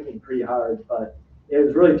 It hit me pretty hard, but it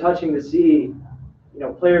was really touching to see,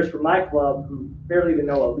 players from my club who barely even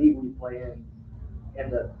know what league we play in,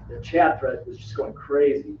 and the chat thread was just going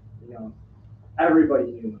crazy.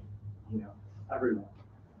 Everybody knew me, everyone.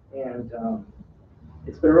 And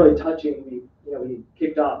it's been really touching. We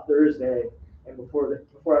kicked off Thursday, and before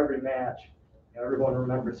every match, everyone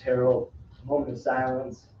remembers Harold. A moment of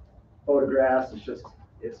silence, photographs.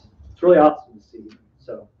 It's really awesome to see.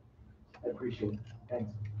 So I appreciate it.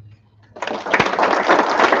 Thanks.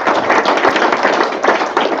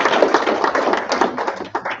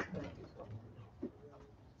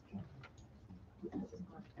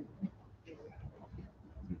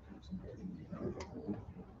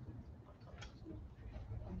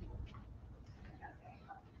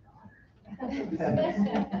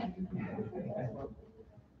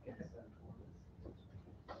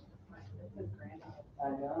 I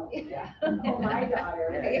know. Yeah. Oh, my daughter.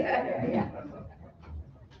 Yeah.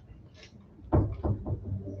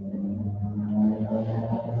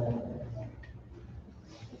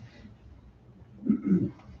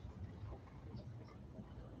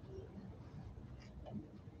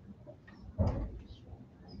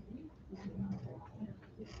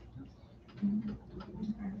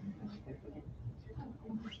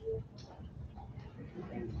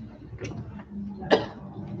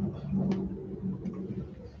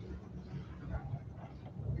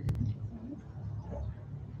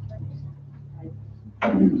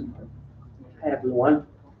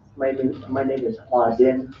 my name is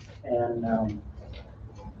Hua-Din, and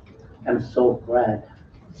I'm so glad,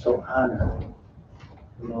 so honored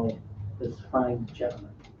to know this fine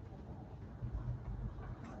gentleman.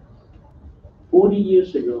 40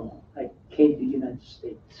 years ago, I came to the United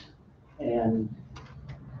States, and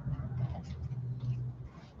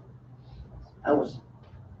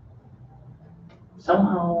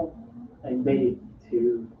somehow I made it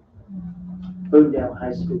to Ferndale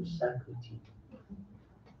High School soccer team.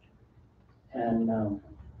 And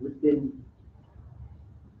within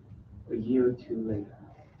a year or two later,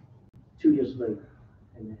 2 years later,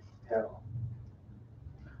 I met Harold.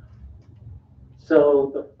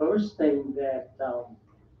 So the first thing that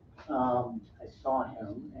I saw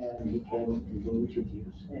him, and he came and he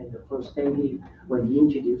introduced, and the first thing when he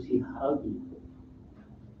introduced, he hugged me.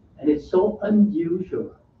 And it's so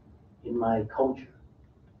unusual in my culture,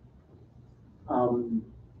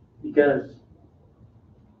 because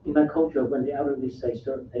in my culture, when the elderly say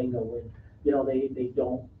certain thing, or when, they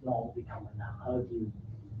don't normally come and hug you.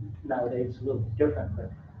 Nowadays, it's a little different,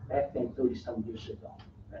 but back then, 30-some years ago,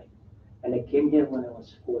 right? And I came here when I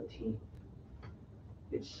was 14.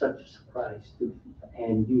 It's such a surprise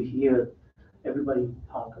and you hear everybody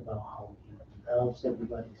talk about how he loves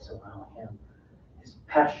everybody around him. He's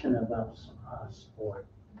passionate about sport,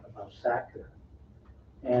 about soccer.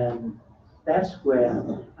 And that's where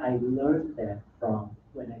I learned that from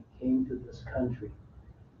when I came to this country.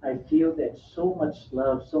 I feel that so much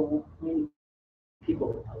love, so many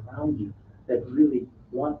people around you that really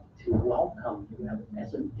want to welcome you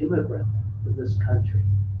as an immigrant to this country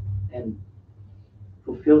and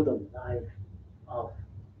fulfill the life of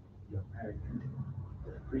your American,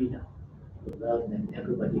 the freedom, the love that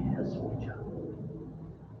everybody has for each other.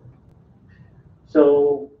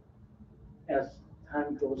 So as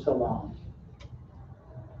time goes along,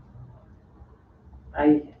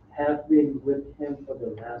 I have been with him for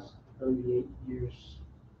the last 38 years.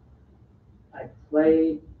 I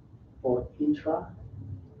played for Intra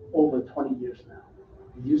over 20 years now.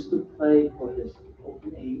 He used to play for his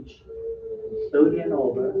open age, 30 and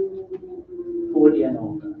over, 40 and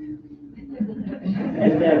over.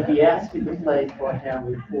 And then he asked me to play for him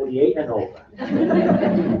with 48 and over.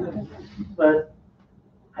 But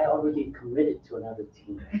I already committed to another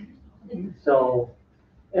team. So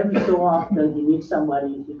every so often he needs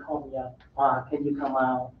somebody, he called me up, can you come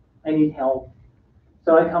out? I need help.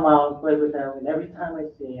 So I come out and play with him, and every time I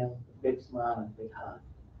see him, a big smile and a big hug.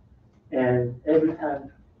 And every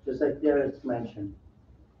time, just like Derek's mentioned,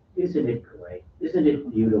 isn't it great? Isn't it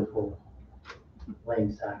beautiful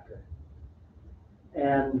playing soccer?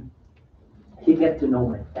 And he get to know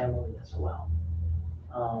my family as well.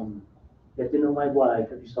 Get to know my wife.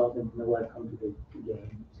 If you saw my wife come to the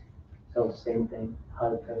game. So same thing,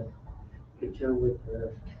 hug her, picture with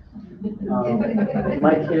her.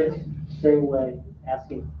 My kids, same way,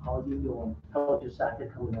 asking, how are you doing? How's your soccer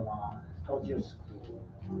coming along? How's your school?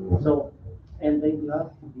 So, and they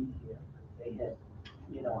love to be here. They had,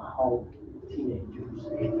 how teenagers,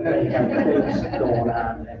 they have things going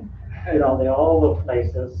on, and, they're all over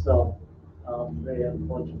places, so, very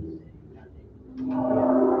unfortunate.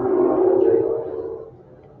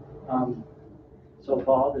 So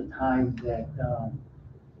for all the time that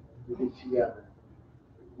we did together,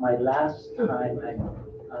 my last time I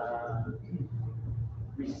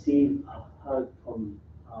received a hug from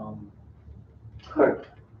Kirk.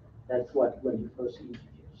 That's when he first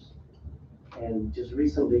introduced. And just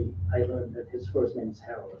recently, I learned that his first name is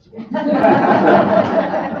Harold as well.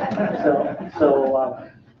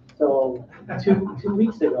 So 2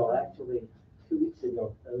 weeks ago, actually, 2 weeks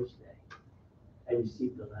ago, Thursday, I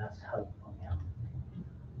received the last hug from him.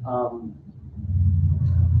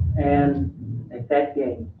 And at that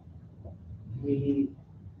game,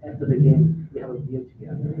 after the game, we have a beer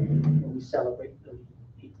together, and we celebrate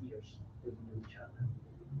 38 years that we knew each other.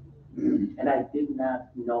 And I did not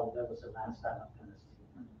know that was the last time I'm going to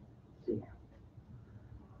see him.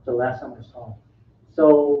 So last time I saw him.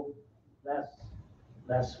 So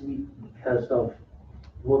last week, because of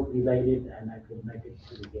work related, and I couldn't make it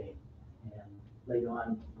to the game. And later on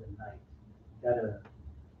in the night, got a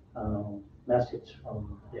message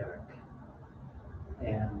from Derek.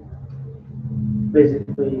 And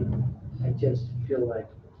basically, I just feel like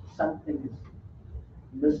something is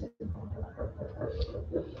missing.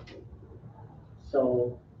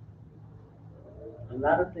 So a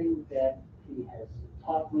lot of things that he has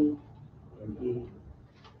taught me, and he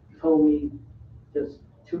told me just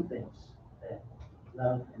two things, that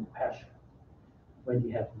love and passion. When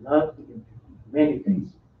you have love, you can do many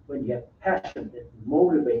things. When you have passion, that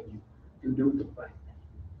motivates you to do the right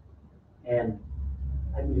thing. And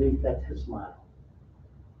I believe that's his motto.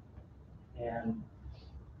 And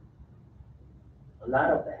a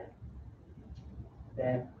lot of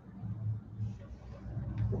that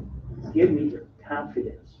give me the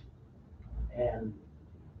confidence and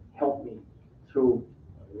help me through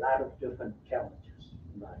a lot of different challenges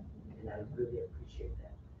in life. And I really appreciate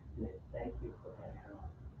that. And I thank you for that,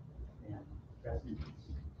 Harold. And rest in peace.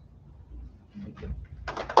 Thank you.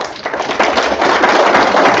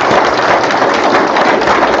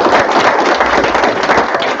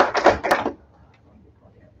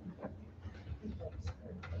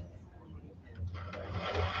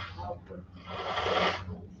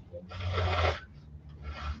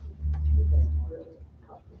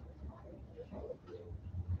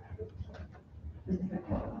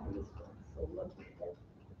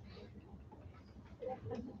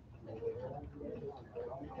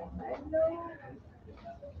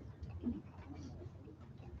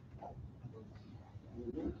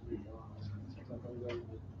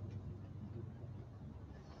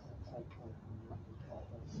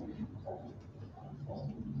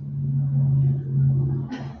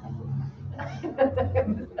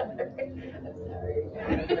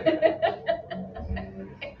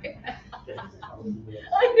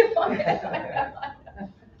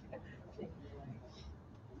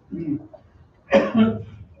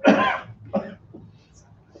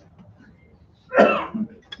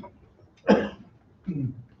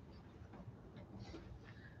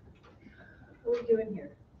 What are we doing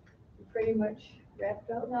here? You pretty much wrapped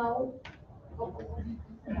up? No.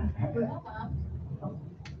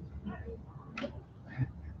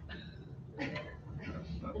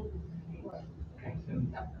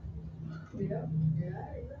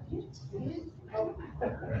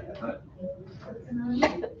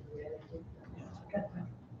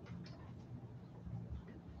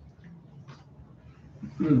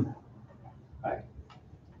 Hi,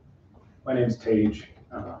 my name's Tage.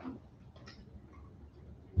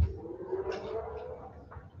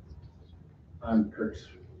 I'm Kirk's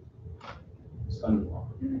son-in-law.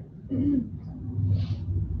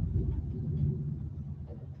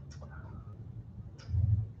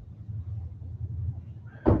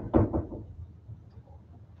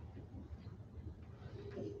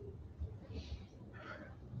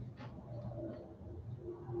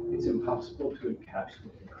 It's impossible to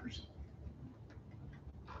encapsulate a person,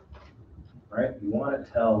 right? You want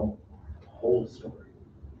to tell the whole story,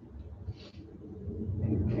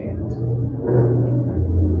 and you can't.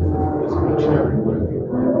 Because each and every one of you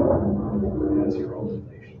has your own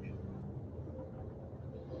relationship.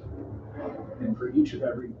 And for each of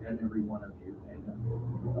every one of you,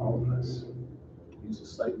 and all of us, he's a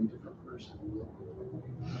slightly different person.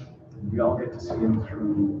 We all get to see him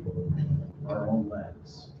through our own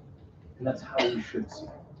lens. And that's how we should see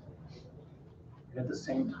it. And at the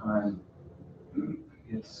same time,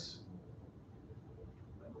 it's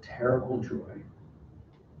a terrible joy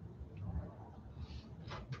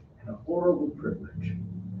and a horrible privilege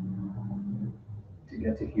to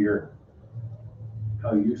get to hear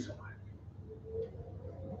how you saw it.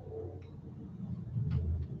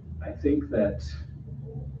 I think that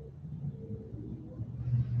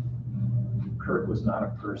Kirk was not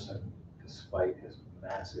a person, despite his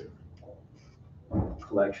massive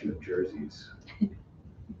collection of jerseys, who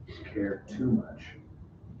cared too much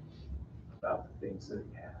about the things that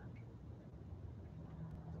he had.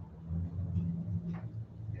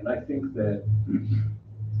 And I think that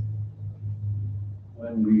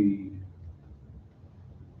when we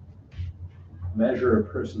measure a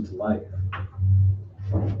person's life,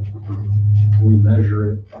 we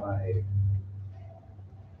measure it by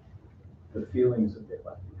the feelings that they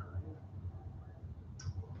left behind.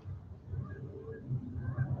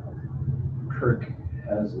 Kirk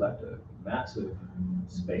has left a massive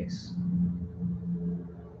space.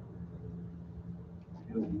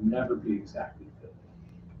 It will never be exactly filled.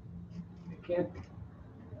 It can't be.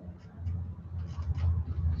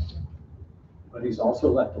 But he's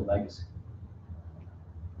also left a legacy.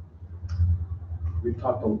 We've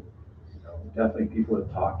talked, definitely people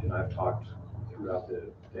have talked, and I've talked throughout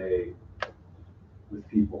the day with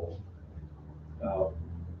people about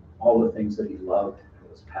all the things that he loved and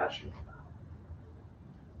was passionate about.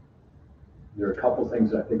 There are a couple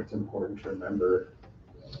things I think it's important to remember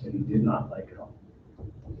that he did not like at all.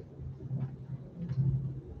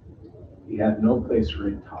 He had no place for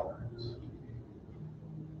intolerance.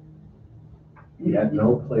 He had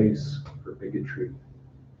no place for bigotry.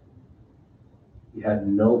 He had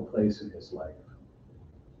no place in his life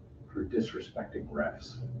for disrespecting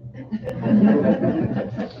refs.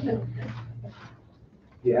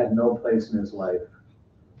 He had no place in his life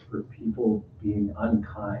for people being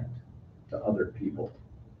unkind to other people.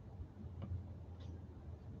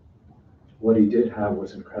 What he did have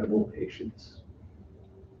was incredible patience.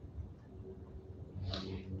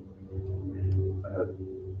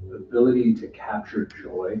 Ability to capture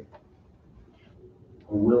joy,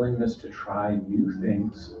 a willingness to try new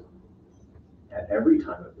things at every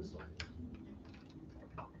time of his life,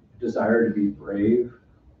 desire to be brave,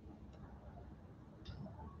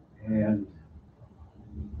 and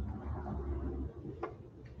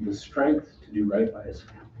the strength to do right by his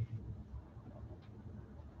family.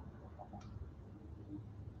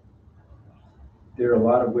 There are a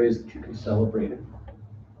lot of ways that you can celebrate it.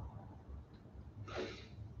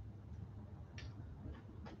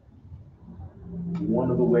 One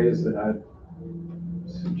of the ways that I'd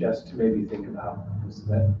suggest to maybe think about is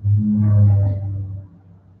that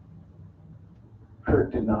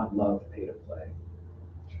Kirk did not love pay to play.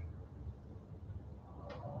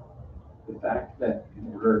 The fact that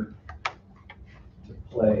in order to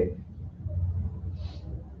play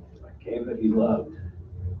a game that he loved,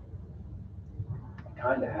 he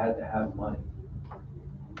kind of had to have money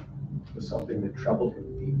was something that troubled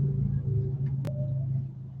him deeply.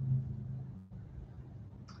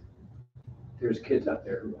 There's kids out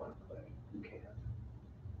there who want to play, who can't.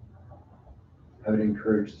 I would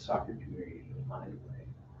encourage the soccer community to find a way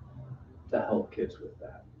to help kids with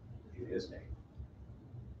that in his name.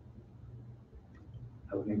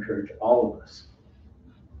 I would encourage all of us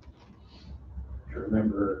to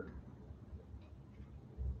remember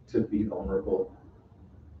to be vulnerable,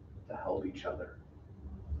 to help each other,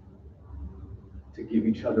 to give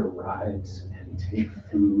each other rides and take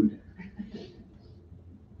food,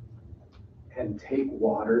 and take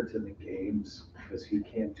water to the games, because he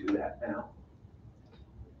can't do that now.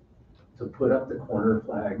 To put up the corner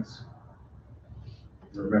flags,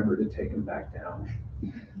 remember to take them back down,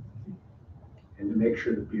 and to make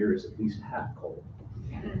sure the beer is at least half cold.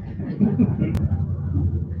 And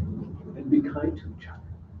be kind to each other.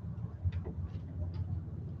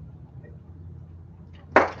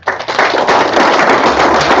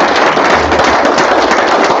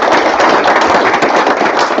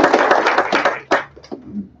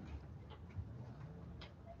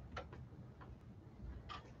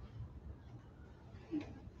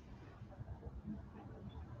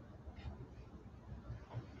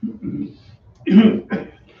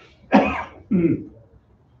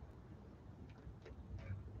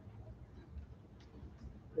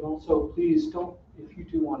 But also, please don't, if you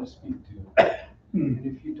do want to speak to, and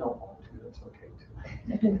if you don't want to, that's okay too.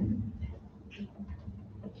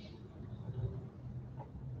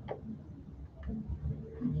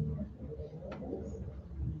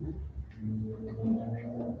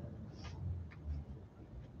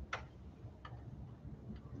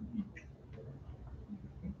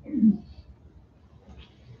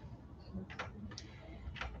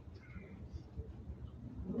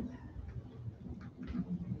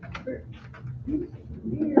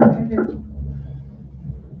 We are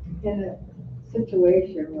in a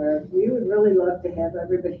situation where we would really love to have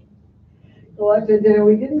everybody go out to dinner.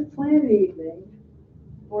 We didn't plan the evening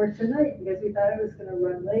or tonight because we thought it was gonna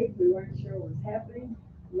run late. We weren't sure what was happening.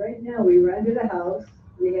 Right now, we rented a house.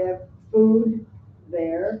 We have food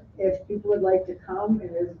there. If people would like to come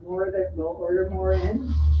and there's more that we'll order more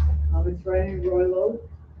in. It's right in Royal.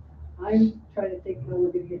 I'm trying to think how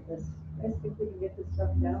we're gonna get this. I think we can get this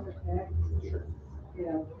stuff down and packed. You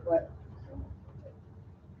know, but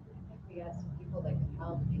We got some people that can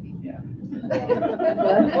help, maybe. Yeah.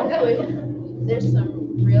 There's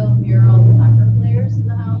some real mural soccer players in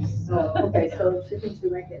the house. Oh, okay, so she thinks we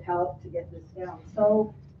might get help to get this down.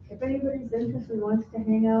 So if anybody's interested, wants to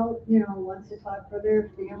hang out, you know, wants to talk for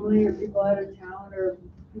their family or people out of town or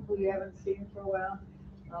people you haven't seen for a while,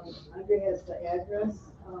 Andre has the address.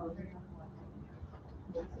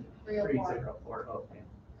 304 Oakdale.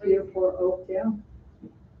 304 Oakdale.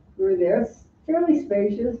 We're there. It's fairly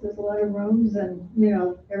spacious. There's a lot of rooms and, you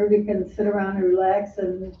know, everybody can sit around and relax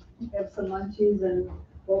and have some lunches. And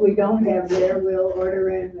what we don't have there, we'll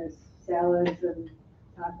order in as salads and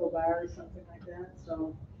taco bar or something like that.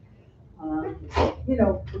 So, you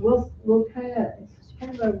know, we'll kind of, it's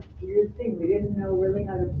kind of a weird thing. We didn't know really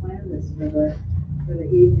how to plan this for the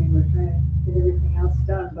evening. We're trying to get everything else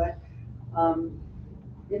done. But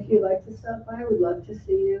if you'd like to stop by, we'd love to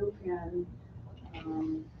see you. And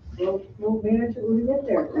we'll manage it when we get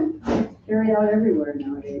there. Carry out everywhere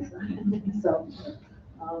nowadays. So,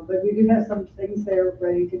 but we do have some things there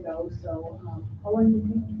ready to go. So, how long do you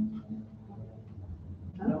think?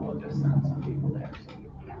 No, we'll just send some people there.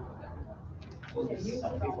 Some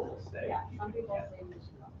people will stay. Yeah, some people say we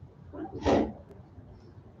should go.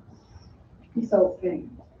 So, anyway,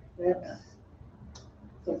 that's,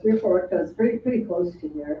 so 3 or 4, because pretty close to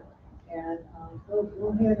here. And,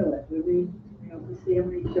 we'll handle it. We'll see how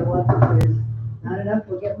many show up. If there's not enough,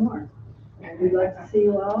 we'll get more. And we'd like to see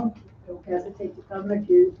you all. Don't hesitate to come if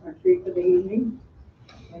you are free for the evening.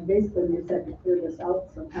 And basically, we just have to clear this out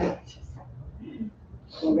sometime.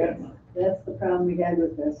 So that's the problem we had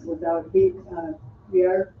with this. Without heat, we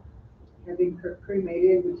are having Kirk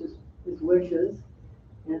cremated, which is his wishes.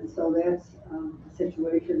 And so that's a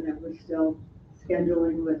situation that we're still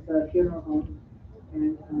scheduling with the funeral home.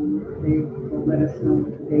 And they will let us know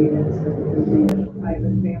what the date is. So it will be a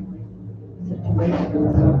private family situation.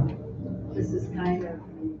 So this is kind of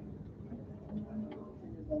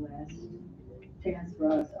the last chance for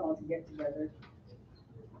us all to get together.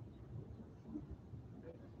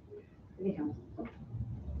 Anyhow.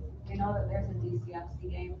 I know that there's a DCFC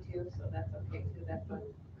game too, so that's okay too. That's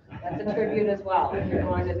a tribute as well, if you're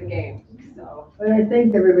going to the game, so. But I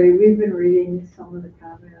think everybody, we've been reading some of the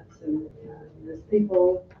comments and there's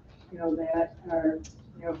people, that are,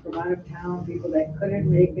 from out of town, people that couldn't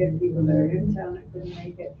make it, people that are in town that couldn't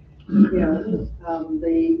make it.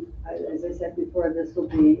 As I said before, this will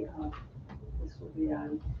be on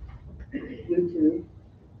YouTube.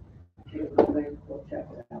 We'll check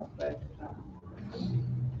it out, but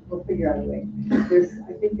we'll figure out a way.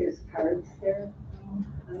 I think there's cards there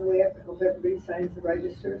on the way up. I hope everybody signs the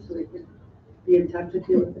register so we can be in touch with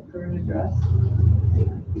you with the current address.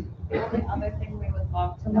 The only other thing we would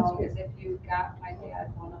love to know is if you got my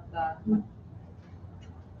dad one of the.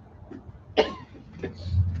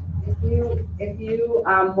 If you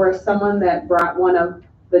were someone that brought one of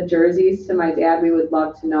the jerseys to my dad, we would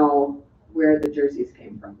love to know where the jerseys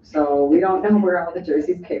came from. So we don't know where all the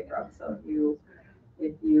jerseys came from. So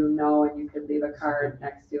if you know and you could leave a card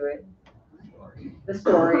next to it, the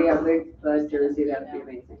story of the jersey, that'd be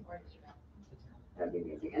amazing. That'd be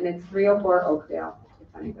amazing. And it's 304 Oakdale, if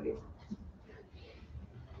anybody's.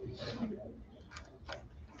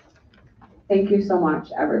 Thank you so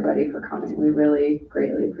much, everybody, for coming. We really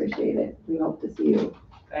greatly appreciate it. We hope to see you.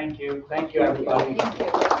 Thank you. Thank you, everybody. Thank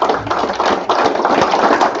you.